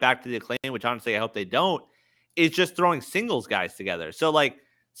it right back to the Acclaim, which honestly I hope they don't, is just throwing singles guys together. So, like,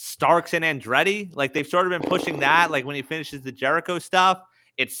 Starks and Andretti, like, they've sort of been pushing that. Like, when he finishes the Jericho stuff,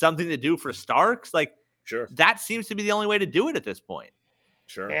 it's something to do for Starks. Like, that seems to be the only way to do it at this point.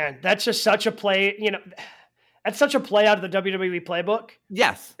 Sure. And that's just such a play, that's such a play out of the WWE playbook.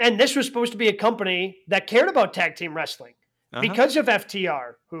 Yes. And this was supposed to be a company that cared about tag team wrestling because of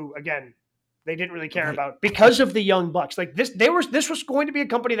FTR, who, again, they didn't really care about because of the Young Bucks. Like this was going to be a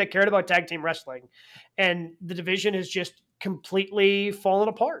company that cared about tag team wrestling. And the division has just completely fallen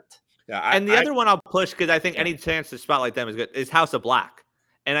apart. Yeah, the other one I'll push, because I think any chance to spotlight them is good, is House of Black.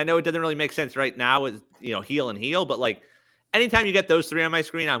 And I know it doesn't really make sense right now with, heel and heel, but like, anytime you get those three on my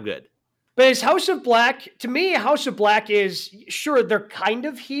screen, I'm good. But is House of Black, to me, House of Black is, sure, they're kind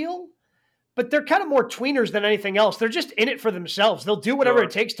of heel, but they're kind of more tweeners than anything else. They're just in it for themselves. They'll do whatever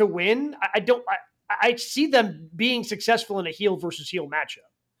it takes to win. I see them being successful in a heel versus heel matchup.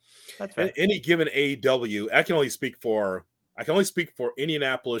 That's right. Any given AEW, I can only speak for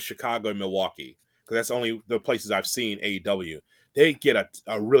Indianapolis, Chicago, and Milwaukee, because that's only the places I've seen AEW. They get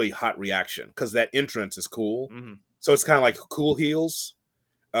a really hot reaction because that entrance is cool. Mm-hmm. So it's kind of like cool heels.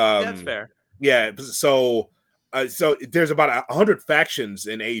 That's fair. Yeah. So there's about 100 factions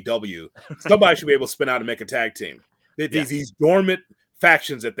in AEW. Somebody should be able to spin out and make a tag team. These dormant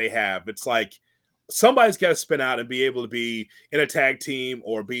factions that they have. It's like somebody's got to spin out and be able to be in a tag team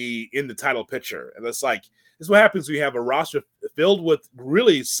or be in the title picture. And it's like, this is what happens when you have a roster filled with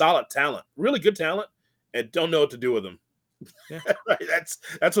really solid talent, really good talent, and don't know what to do with them. Yeah. Right.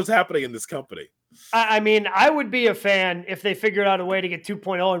 That's what's happening in this company. I mean, I would be a fan if they figured out a way to get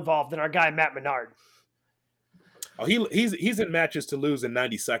 2.0 involved in our guy Matt Menard. Oh, he's in matches to lose in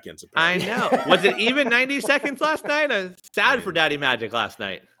 90 seconds. Apparently. I know. Was it even 90 seconds last night? I was sad for Daddy Magic last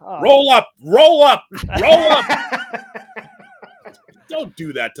night. Oh. Roll up. Don't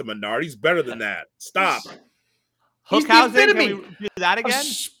do that to Menard. He's better than that. Stop. He's the Hookhausen, epitome can we do that of again?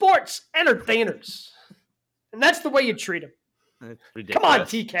 sports entertainers. And that's the way you treat him. It's Come ridiculous. on,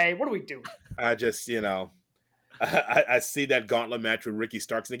 TK. What are we doing? I just, I see that gauntlet match with Ricky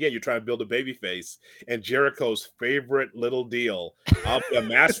Starks. And again, you're trying to build a baby face. And Jericho's favorite little deal. I'll be a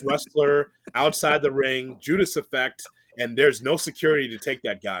masked wrestler outside the ring, Judas effect, and there's no security to take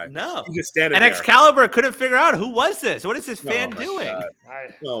that guy. No. He's just standing And there. Excalibur couldn't figure out who was this. What is this fan my doing?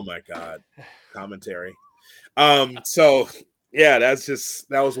 God. Oh my God. Commentary. So yeah,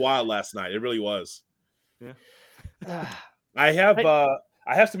 that was wild last night. It really was. Yeah. I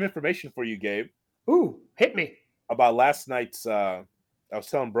have some information for you, Gabe, Ooh, hit me. about last night's I was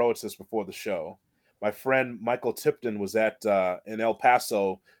telling Broitz this before the show. My friend Michael Tipton was at in El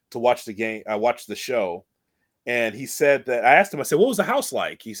Paso to watch the game. I watched the show, and he said that I asked him, I said, what was the house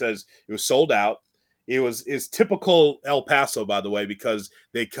like? He says it was sold out. It's typical El Paso, by the way, because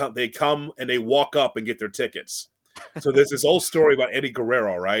they come and they walk up and get their tickets. So there's this old story about Eddie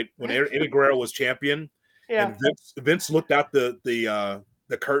Guerrero, right? When Eddie Guerrero was champion, Yeah. and Vince looked out the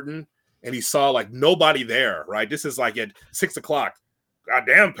curtain and he saw like nobody there, right? This is like at 6:00. God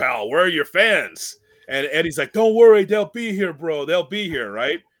damn, pal, where are your fans? And Eddie's like, don't worry, they'll be here, bro. They'll be here,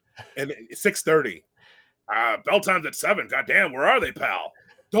 right? And 6:30. Bell time's at 7. God damn, where are they, pal?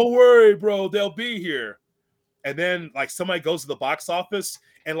 Don't worry, bro. They'll be here. And then like somebody goes to the box office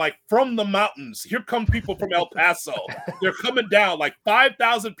and like from the mountains, here come people from El Paso. They're coming down like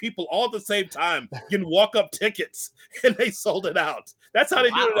 5,000 people all at the same time getting walk-up tickets, and they sold it out. That's how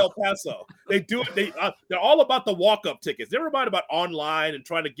they do it in El Paso. They do it. They're all about the walk-up tickets. Never mind about online and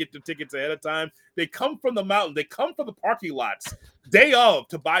trying to get the tickets ahead of time. They come from the mountain. They come from the parking lots day of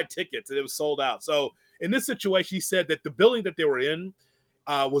to buy tickets, and it was sold out. So in this situation, he said that the building that they were in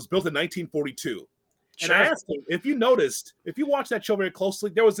was built in 1942. And I asked him, if you watched that show very closely,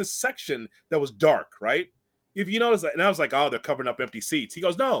 there was this section that was dark, right? If you notice that, and I was like, oh, they're covering up empty seats. He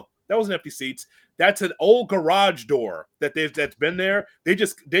goes, no, that wasn't empty seats. That's an old garage door that's been there. They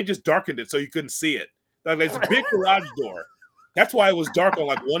just darkened it so you couldn't see it. Like, it's a big garage door. That's why it was dark on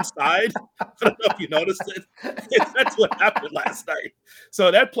like one side. I don't know if you noticed it. That's what happened last night. So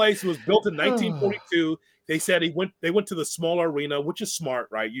that place was built in 1942. They said they went to the smaller arena, which is smart,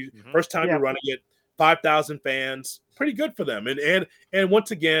 right? First time you're running it. 5,000 fans, pretty good for them, and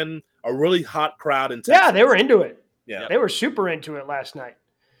once again a really hot crowd in Texas. Yeah, they were into it. Yeah, they were super into it last night.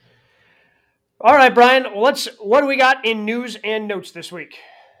 All right, Brian, what do we got in news and notes this week?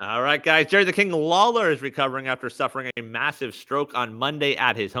 All right, guys. Jerry the King Lawler is recovering after suffering a massive stroke on Monday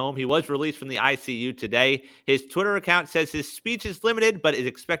at his home. He was released from the ICU today. His Twitter account says his speech is limited, but is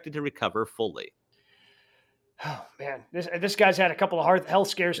expected to recover fully. Oh man, this guy's had a couple of health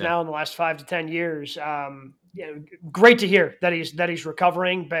scares now in the last 5 to 10 years. Great to hear that he's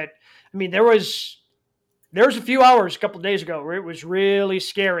recovering. But I mean, there was a few hours a couple of days ago where it was really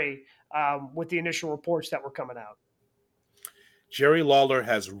scary with the initial reports that were coming out. Jerry Lawler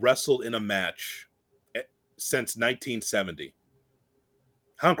has wrestled in a match since 1970.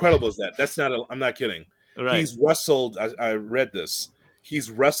 How incredible is that? I'm not kidding. Right. He's wrestled. I read this. He's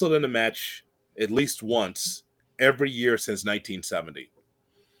wrestled in a match at least once every year since 1970.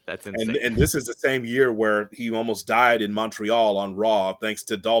 That's insane. And this is the same year where he almost died in Montreal on Raw thanks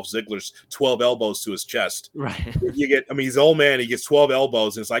to Dolph Ziggler's 12 elbows to his chest. Right. He's an old man. He gets 12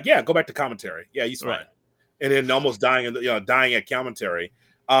 elbows, and it's like, yeah, go back to commentary. Yeah, he's fine. Right. And then almost dying at commentary.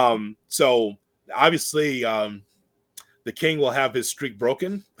 So obviously, the King will have his streak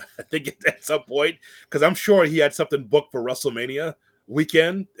broken. I think at some point, because I'm sure he had something booked for WrestleMania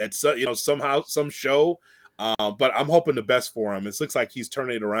weekend at somehow some show. But I'm hoping the best for him. It looks like he's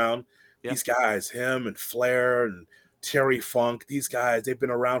turning it around. Yep. These guys, him and Flair and Terry Funk, these guys, they've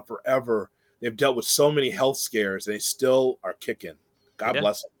been around forever. They've dealt with so many health scares, and they still are kicking. God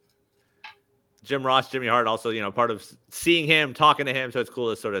bless them. Jim Ross, Jimmy Hart, also, part of seeing him, talking to him. So it's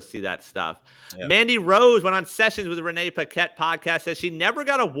cool to sort of see that stuff. Yeah. Mandy Rose went on Sessions with Renee Paquette podcast, says she never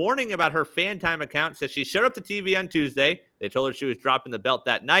got a warning about her fan time account, says she showed up to TV on Tuesday. They told her she was dropping the belt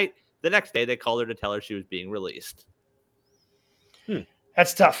that night. The next day, they called her to tell her she was being released.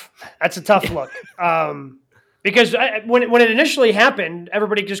 That's tough. That's a tough look. Because when it initially happened,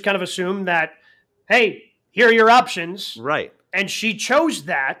 everybody just kind of assumed that, hey, here are your options. Right. And she chose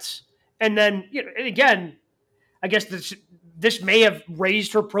that. And then, and again, I guess this may have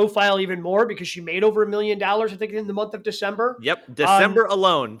raised her profile even more because she made over $1 million, I think, in the month of December. Yep. December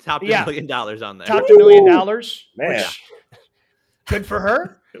alone topped $1 million on there. Topped $1 million. Man. Good for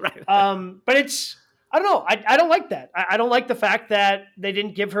her. Right. But I don't know. I don't like that. I don't like the fact that they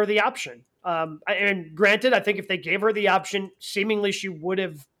didn't give her the option. And granted, I think if they gave her the option, seemingly she would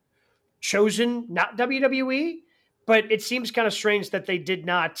have chosen not WWE, but it seems kind of strange that they did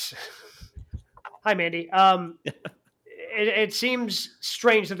not. Hi, Mandy. It seems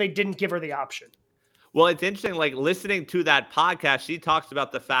strange that they didn't give her the option. Well, it's interesting, like listening to that podcast, she talks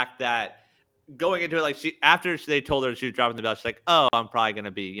about the fact that going into it, like after they told her she was dropping the belt, she's like, oh, I'm probably going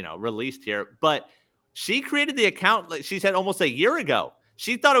to be, released here. But she created the account, like she said, almost a year ago.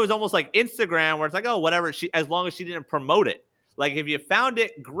 She thought it was almost like Instagram where it's like, oh, whatever. As long as she didn't promote it. Like if you found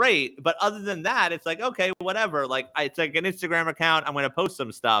it, great. But other than that, it's like, okay, whatever. Like it's like an Instagram account. I'm going to post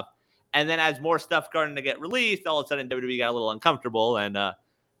some stuff. And then as more stuff started to get released, all of a sudden WWE got a little uncomfortable. And that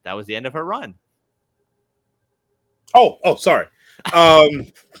was the end of her run. Oh, sorry.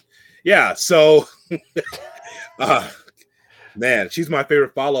 Yeah, so man, she's my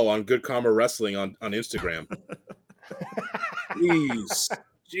favorite follow on Good Karma Wrestling on Instagram.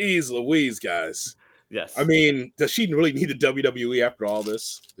 Jeez Louise, guys. Yes. I mean, does she really need the WWE after all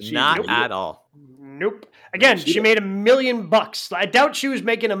this? Not at all. Nope. Again, she made $1 million. I doubt she was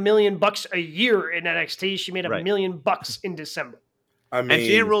making $1 million a year in NXT. She made $1 million in December. I mean, and she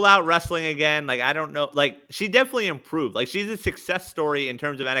didn't rule out wrestling again. Like, I don't know. Like, she definitely improved. Like, she's a success story in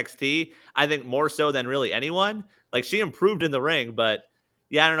terms of NXT. I think more so than really anyone. Like, she improved in the ring, but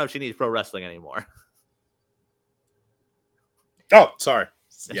yeah, I don't know if she needs pro wrestling anymore. Oh, sorry.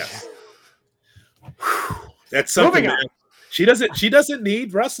 Yeah. That's something. She doesn't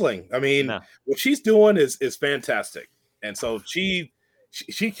need wrestling. I mean, what she's doing is fantastic. And so she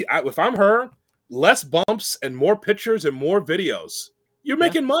if I'm her, less bumps and more pictures and more videos. You're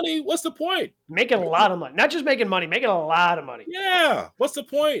making money. What's the point? Making a lot of money. Not just making money, making a lot of money. Yeah. What's the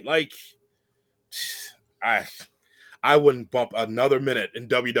point? Like, I wouldn't bump another minute in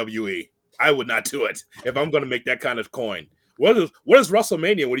WWE. I would not do it if I'm going to make that kind of coin. What is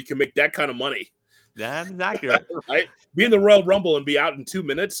WrestleMania when you can make that kind of money? That's accurate. Right? Be in the Royal Rumble and be out in 2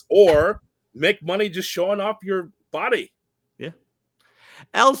 minutes, or make money just showing off your body.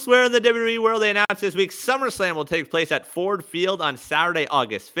 Elsewhere in the WWE world, they announced this week SummerSlam will take place at Ford Field on Saturday,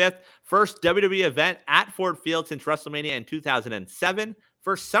 August 5th. First WWE event at Ford Field since WrestleMania in 2007.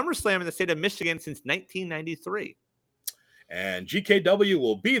 First SummerSlam in the state of Michigan since 1993. And GKW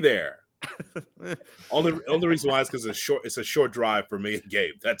will be there. only reason why is because it's a short drive for me and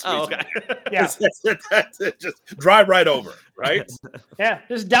Gabe. That's okay. Yeah. That's it. Just drive right over, right? Yeah,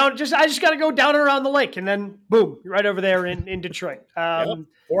 I just got to go down and around the lake, and then boom, right over there in Detroit. 4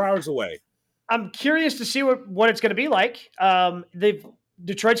 hours away. I'm curious to see what it's going to be like.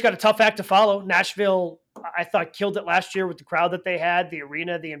 Detroit's got a tough act to follow. Nashville, I thought, killed it last year with the crowd that they had. The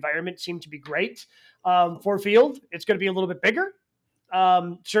arena, the environment seemed to be great. Ford Field, it's going to be a little bit bigger.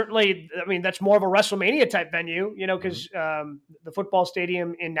 Certainly, I mean, that's more of a WrestleMania type venue, because the football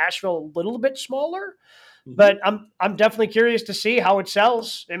stadium in Nashville a little bit smaller. Mm-hmm. But I'm definitely curious to see how it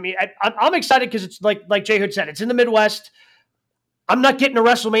sells. I mean, I'm excited because it's like Jay Hood said, it's in the Midwest. I'm not getting a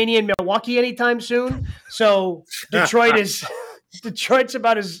WrestleMania in Milwaukee anytime soon, so Detroit's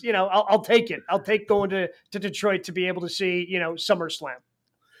about as I'll take it. I'll take going to Detroit to be able to see SummerSlam.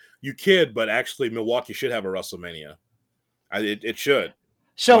 You kid, but actually, Milwaukee should have a WrestleMania. It should.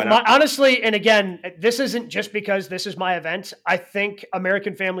 So honestly, and again, this isn't just because this is my event. I think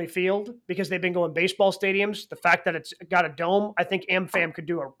American Family Field, because they've been going baseball stadiums, the fact that it's got a dome, I think AmFam could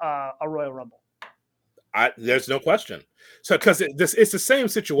do a Royal Rumble. There's no question. So because it's the same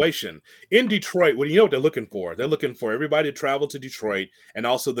situation in Detroit. Well, you know what they're looking for? They're looking for everybody to travel to Detroit and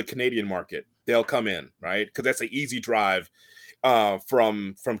also the Canadian market. They'll come in, right? Because that's an easy drive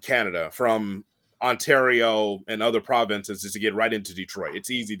from Canada, from Ontario and other provinces, is to get right into Detroit. It's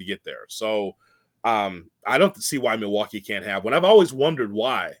easy to get there. So I don't see why Milwaukee can't have one. I've always wondered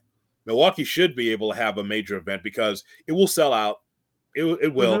why. Milwaukee should be able to have a major event because it will sell out.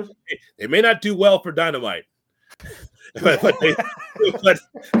 It will. Mm-hmm. They may not do well for Dynamite, but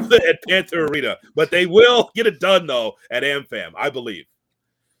at Panther Arena. But they will get it done, though, at AmFam, I believe.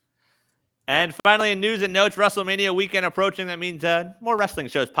 And finally, in news and notes, WrestleMania weekend approaching. That means more wrestling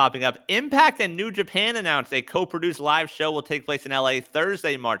shows popping up. Impact and New Japan announced a co-produced live show will take place in LA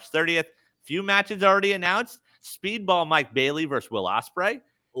Thursday, March 30th. Few matches already announced. Speedball Mike Bailey versus Will Ospreay.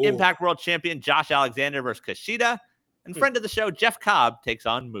 Ooh. Impact World Champion Josh Alexander versus Kushida. And friend of the show, Jeff Cobb, takes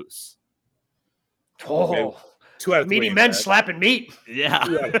on Moose. Oh, 2 out of 3. Meaty men slapping meat. Yeah.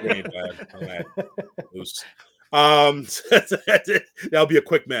 2 out of 3 bad. Moose. That'll be a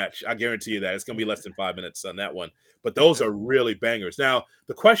quick match. I guarantee you that. It's going to be less than 5 minutes on that one. But those are really bangers. Now,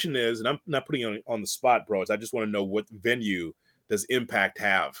 the question is, and I'm not putting you on the spot, bros. I just want to know, what venue does Impact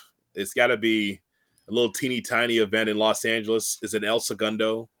have? It's got to be a little teeny tiny event in Los Angeles. Is it El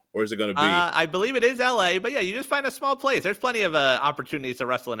Segundo? or is it going to be? I believe it is LA, but yeah, you just find a small place. There's plenty of opportunities to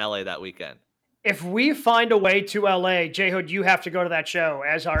wrestle in LA that weekend. If we find a way to LA, J-Hood, you have to go to that show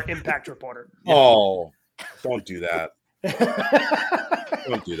as our Impact reporter. Oh, don't do that.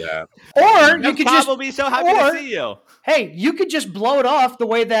 Don't do that. Or you could just be so happy to see you. Hey, you could just blow it off the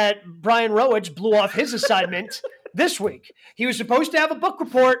way that Brian Rowage blew off his assignment this week. He was supposed to have a book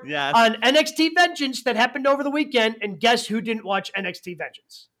report on NXT Vengeance that happened over the weekend, and guess who didn't watch NXT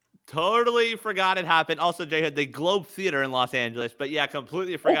Vengeance? Totally forgot it happened. Also, Jay had the Globe Theater in Los Angeles, but yeah,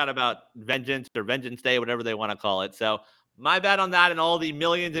 completely forgot about Vengeance or Vengeance Day, whatever they want to call it. So my bad on that, and all the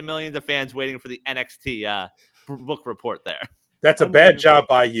millions and millions of fans waiting for the NXT book report there. That's a bad job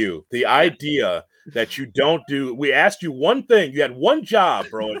by you. The idea that you don't do. We asked you one thing. You had one job,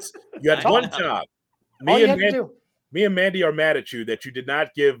 bro. You had one job. Me and Mandy are mad at you that you did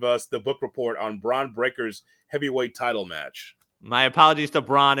not give us the book report on Bron Breakker's heavyweight title match. My apologies to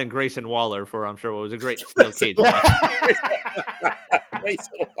Bron and Grayson Waller for, I'm sure, what was a great steel cage match.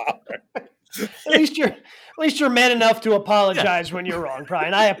 Grayson Waller. At least you're man enough to apologize when you're wrong,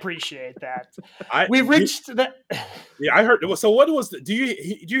 Brian. I appreciate that. We've reached the. Yeah, I heard. So what was? Do you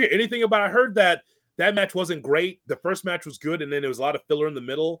hear anything about? I heard that match wasn't great. The first match was good, and then there was a lot of filler in the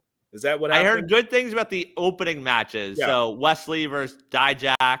middle. Is that what happened? I heard good things about the opening matches. Yeah. So Wesley versus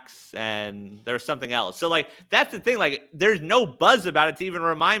Dijak, and there's something else. So like that's the thing. Like there's no buzz about it to even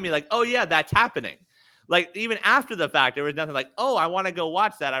remind me. Like, oh yeah, that's happening. Like even after the fact, there was nothing like, oh, I want to go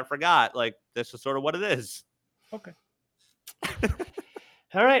watch that. I forgot. Like this is sort of what it is. Okay.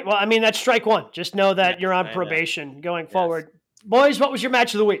 All right. Well, I mean that's strike one. Just know that you're on probation going forward. Boys, what was your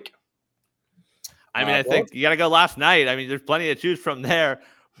match of the week? I mean, I think you got to go last night. I mean, there's plenty to choose from there.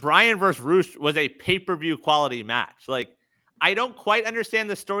 Bryan versus Roosh was a pay-per-view quality match. Like, I don't quite understand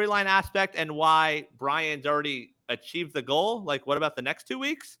the storyline aspect and why Bryan's already achieved the goal. Like, what about the next 2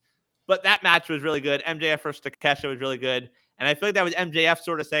 weeks? But that match was really good. MJF versus Takeshita was really good. And I feel like that was MJF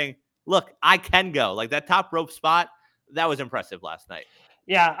sort of saying, look, I can go. Like, that top rope spot, that was impressive last night.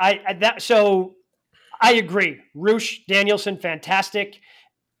 Yeah, so I agree. Roosh, Danielson, fantastic.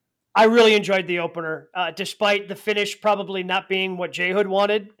 I really enjoyed the opener, despite the finish probably not being what J-Hood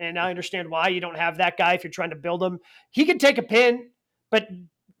wanted. And I understand why you don't have that guy if you're trying to build him. He could take a pin, but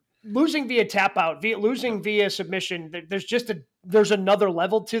losing via tap out, losing via submission, there's another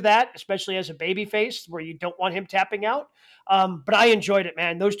level to that, especially as a baby face where you don't want him tapping out. But I enjoyed it,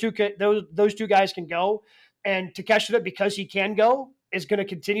 man. Those two guys can go, and Takeshita, because he can go, is going to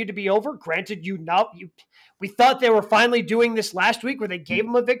continue to be over. Granted, we thought they were finally doing this last week where they gave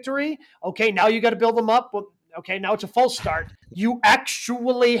him a victory. Okay, now you got to build him up. Well, okay, now it's a false start. You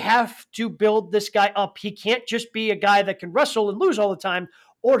actually have to build this guy up. He can't just be a guy that can wrestle and lose all the time,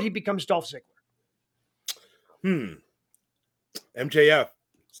 or he becomes Dolph Ziggler. MJF,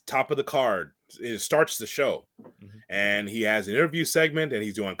 top of the card. It starts the show. Mm-hmm. And he has an interview segment, and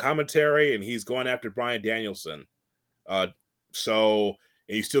he's doing commentary, and he's going after Bryan Danielson. And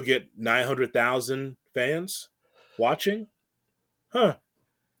you still get 900,000 fans watching? Huh.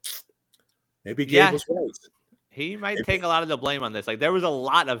 Maybe Gabe was right. He might take a lot of the blame on this. Like, there was a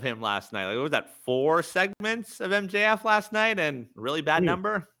lot of him last night. Like, what was that, 4 segments of MJF last night and really bad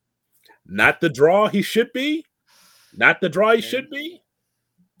number? Not the draw he should be? Not the draw he should be?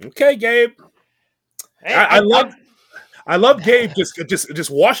 Okay, Gabe. Hey, I love Gabe just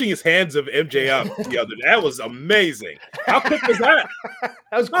washing his hands of MJF the other day. That was amazing. How quick was that?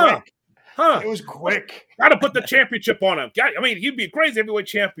 That was quick. Huh? It was quick. Got to put the championship on him. I mean, he'd be a crazy heavyweight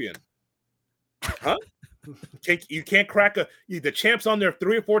champion. Huh? You can't crack the champ's on there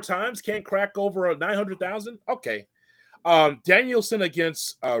 3 or 4 times. Can't crack over a 900,000. Okay. Danielson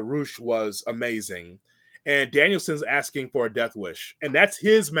against Roosh was amazing, and Danielson's asking for a death wish, and that's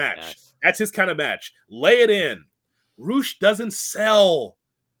his match. Yes. That's his kind of match. Lay it in. Roosh doesn't sell.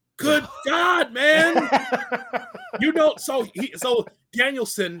 Good God, man. You don't. So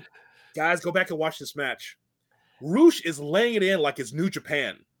Danielson, guys, go back and watch this match. Roosh is laying it in like it's New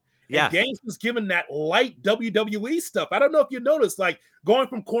Japan. Yeah. Danielson's giving that light WWE stuff. I don't know if you noticed, like going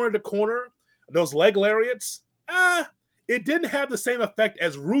from corner to corner, those leg lariats. It didn't have the same effect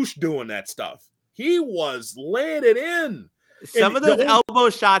as Roosh doing that stuff. He was laying it in. Some of those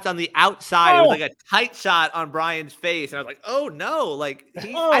elbow shots on the outside, it was like a tight shot on Bryan's face. And I was like, oh, no. Like,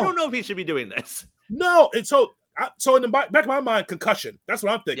 I don't know if he should be doing this. No. And so in the back of my mind, concussion. That's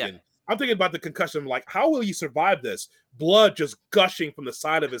what I'm thinking. Yeah. I'm thinking about the concussion. I'm like, how will he survive this? Blood just gushing from the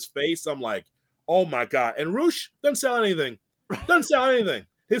side of his face. I'm like, oh, my God. And Roosh doesn't sell anything.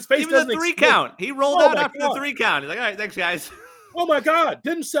 His face even doesn't the 3 count. He rolled out after the 3 count. He's like, all right, thanks, guys. Oh my God,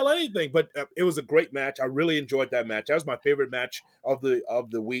 didn't sell anything, but it was a great match. I really enjoyed that match. That was my favorite match of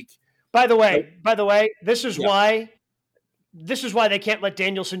the week. By the way, this is Yeah. why they can't let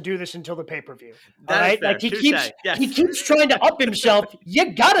Danielson do this until the pay-per-view. All That is right? fair. Like Touche. Yes. he keeps trying to up himself.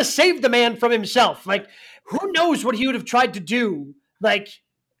 You gotta save the man from himself. Like, who knows what he would have tried to do like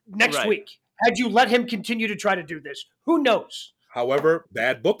next Right. week had you let him continue to try to do this? Who knows? However,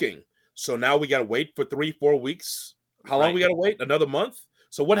 bad booking. So now we got to wait for 3-4 weeks. How long Right. we got to wait? Another month?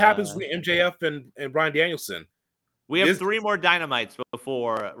 So what happens with MJF and Bryan Danielson? We have 3 more Dynamites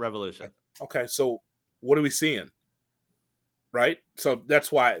before Revolution. Okay, so what are we seeing? Right? So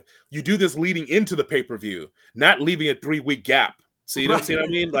that's why you do this leading into the pay-per-view, not leaving a 3-week gap. See what I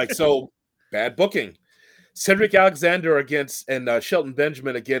mean? Like, so bad booking. Cedric Alexander against Shelton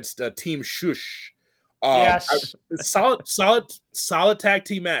Benjamin against Team Shush. Yes. Solid tag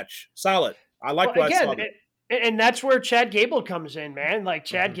team match. Solid. I like what I saw. And that's where Chad Gable comes in, man. Like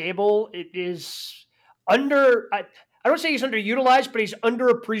Chad Gable, it is under. I don't say he's underutilized, but he's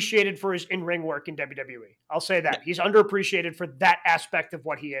underappreciated for his in-ring work in WWE. I'll say that. He's underappreciated for that aspect of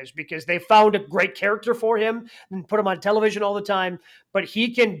what he is because they found a great character for him and put him on television all the time. But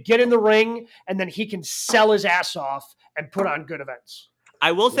he can get in the ring and then he can sell his ass off and put on good events.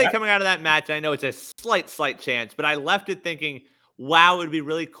 I will say coming out of that match, I know it's a slight chance, but I left it thinking, wow, it would be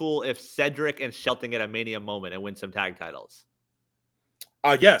really cool if Cedric and Shelton get a Mania moment and win some tag titles.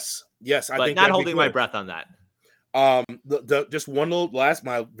 Yes. I but think not holding my breath on that. Just one little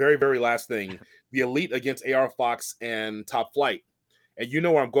my very, very last thing, the Elite against AR Fox and Top Flight. And you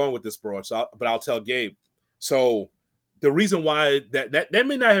know where I'm going with this, bro. But I'll tell Gabe. So the reason why that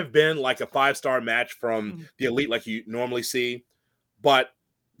may not have been like a 5-star match from the Elite like you normally see, but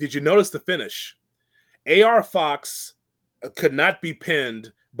did you notice the finish? AR Fox could not be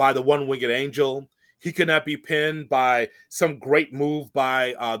pinned by the One-Winged Angel. He could not be pinned by some great move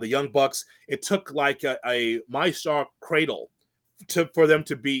by the Young Bucks. It took like a MyStar Cradle for them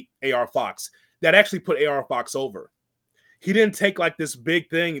to beat AR Fox. That actually put AR Fox over. He didn't take like this big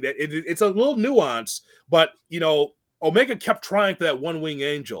thing. It's a little nuance, but you know, Omega kept trying for that One-Winged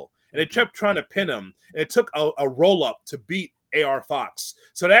Angel, and it kept trying to pin him. And it took a roll-up to beat AR Fox.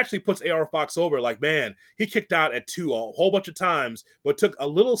 So it actually puts AR Fox over. Like, man, he kicked out at 2 a whole bunch of times, but took a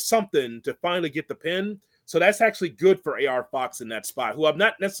little something to finally get the pin. So that's actually good for AR Fox in that spot, who I'm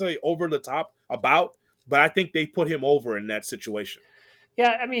not necessarily over the top about, but I think they put him over in that situation.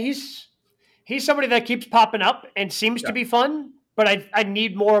 Yeah, I mean, he's somebody that keeps popping up and seems to be fun, but I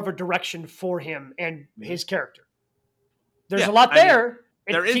need more of a direction for him and his character. There's a lot there.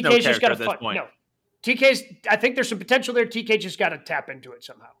 There is TK's no just character got at this point. No. TK's, I think there's some potential there. TK just got to tap into it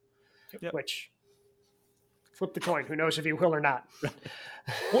somehow, which flip the coin. Who knows if he will or not.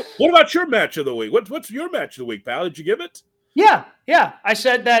 What about your match of the week? What's your match of the week, pal? Did you give it? Yeah. I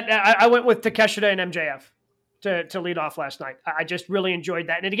said that I went with Takeshita and MJF to lead off last night. I just really enjoyed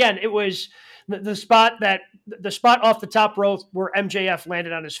that. And again, it was the spot off the top rope where MJF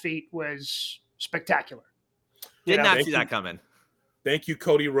landed on his feet was spectacular. Did not see that coming. Thank you,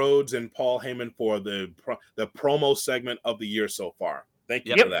 Cody Rhodes and Paul Heyman, for the promo segment of the year so far. Thank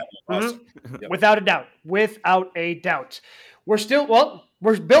you for that. Awesome. Without a doubt. We're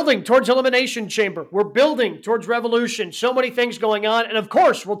building towards Elimination Chamber. We're building towards Revolution. So many things going on. And of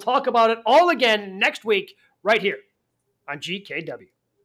course, we'll talk about it all again next week right here on GKW.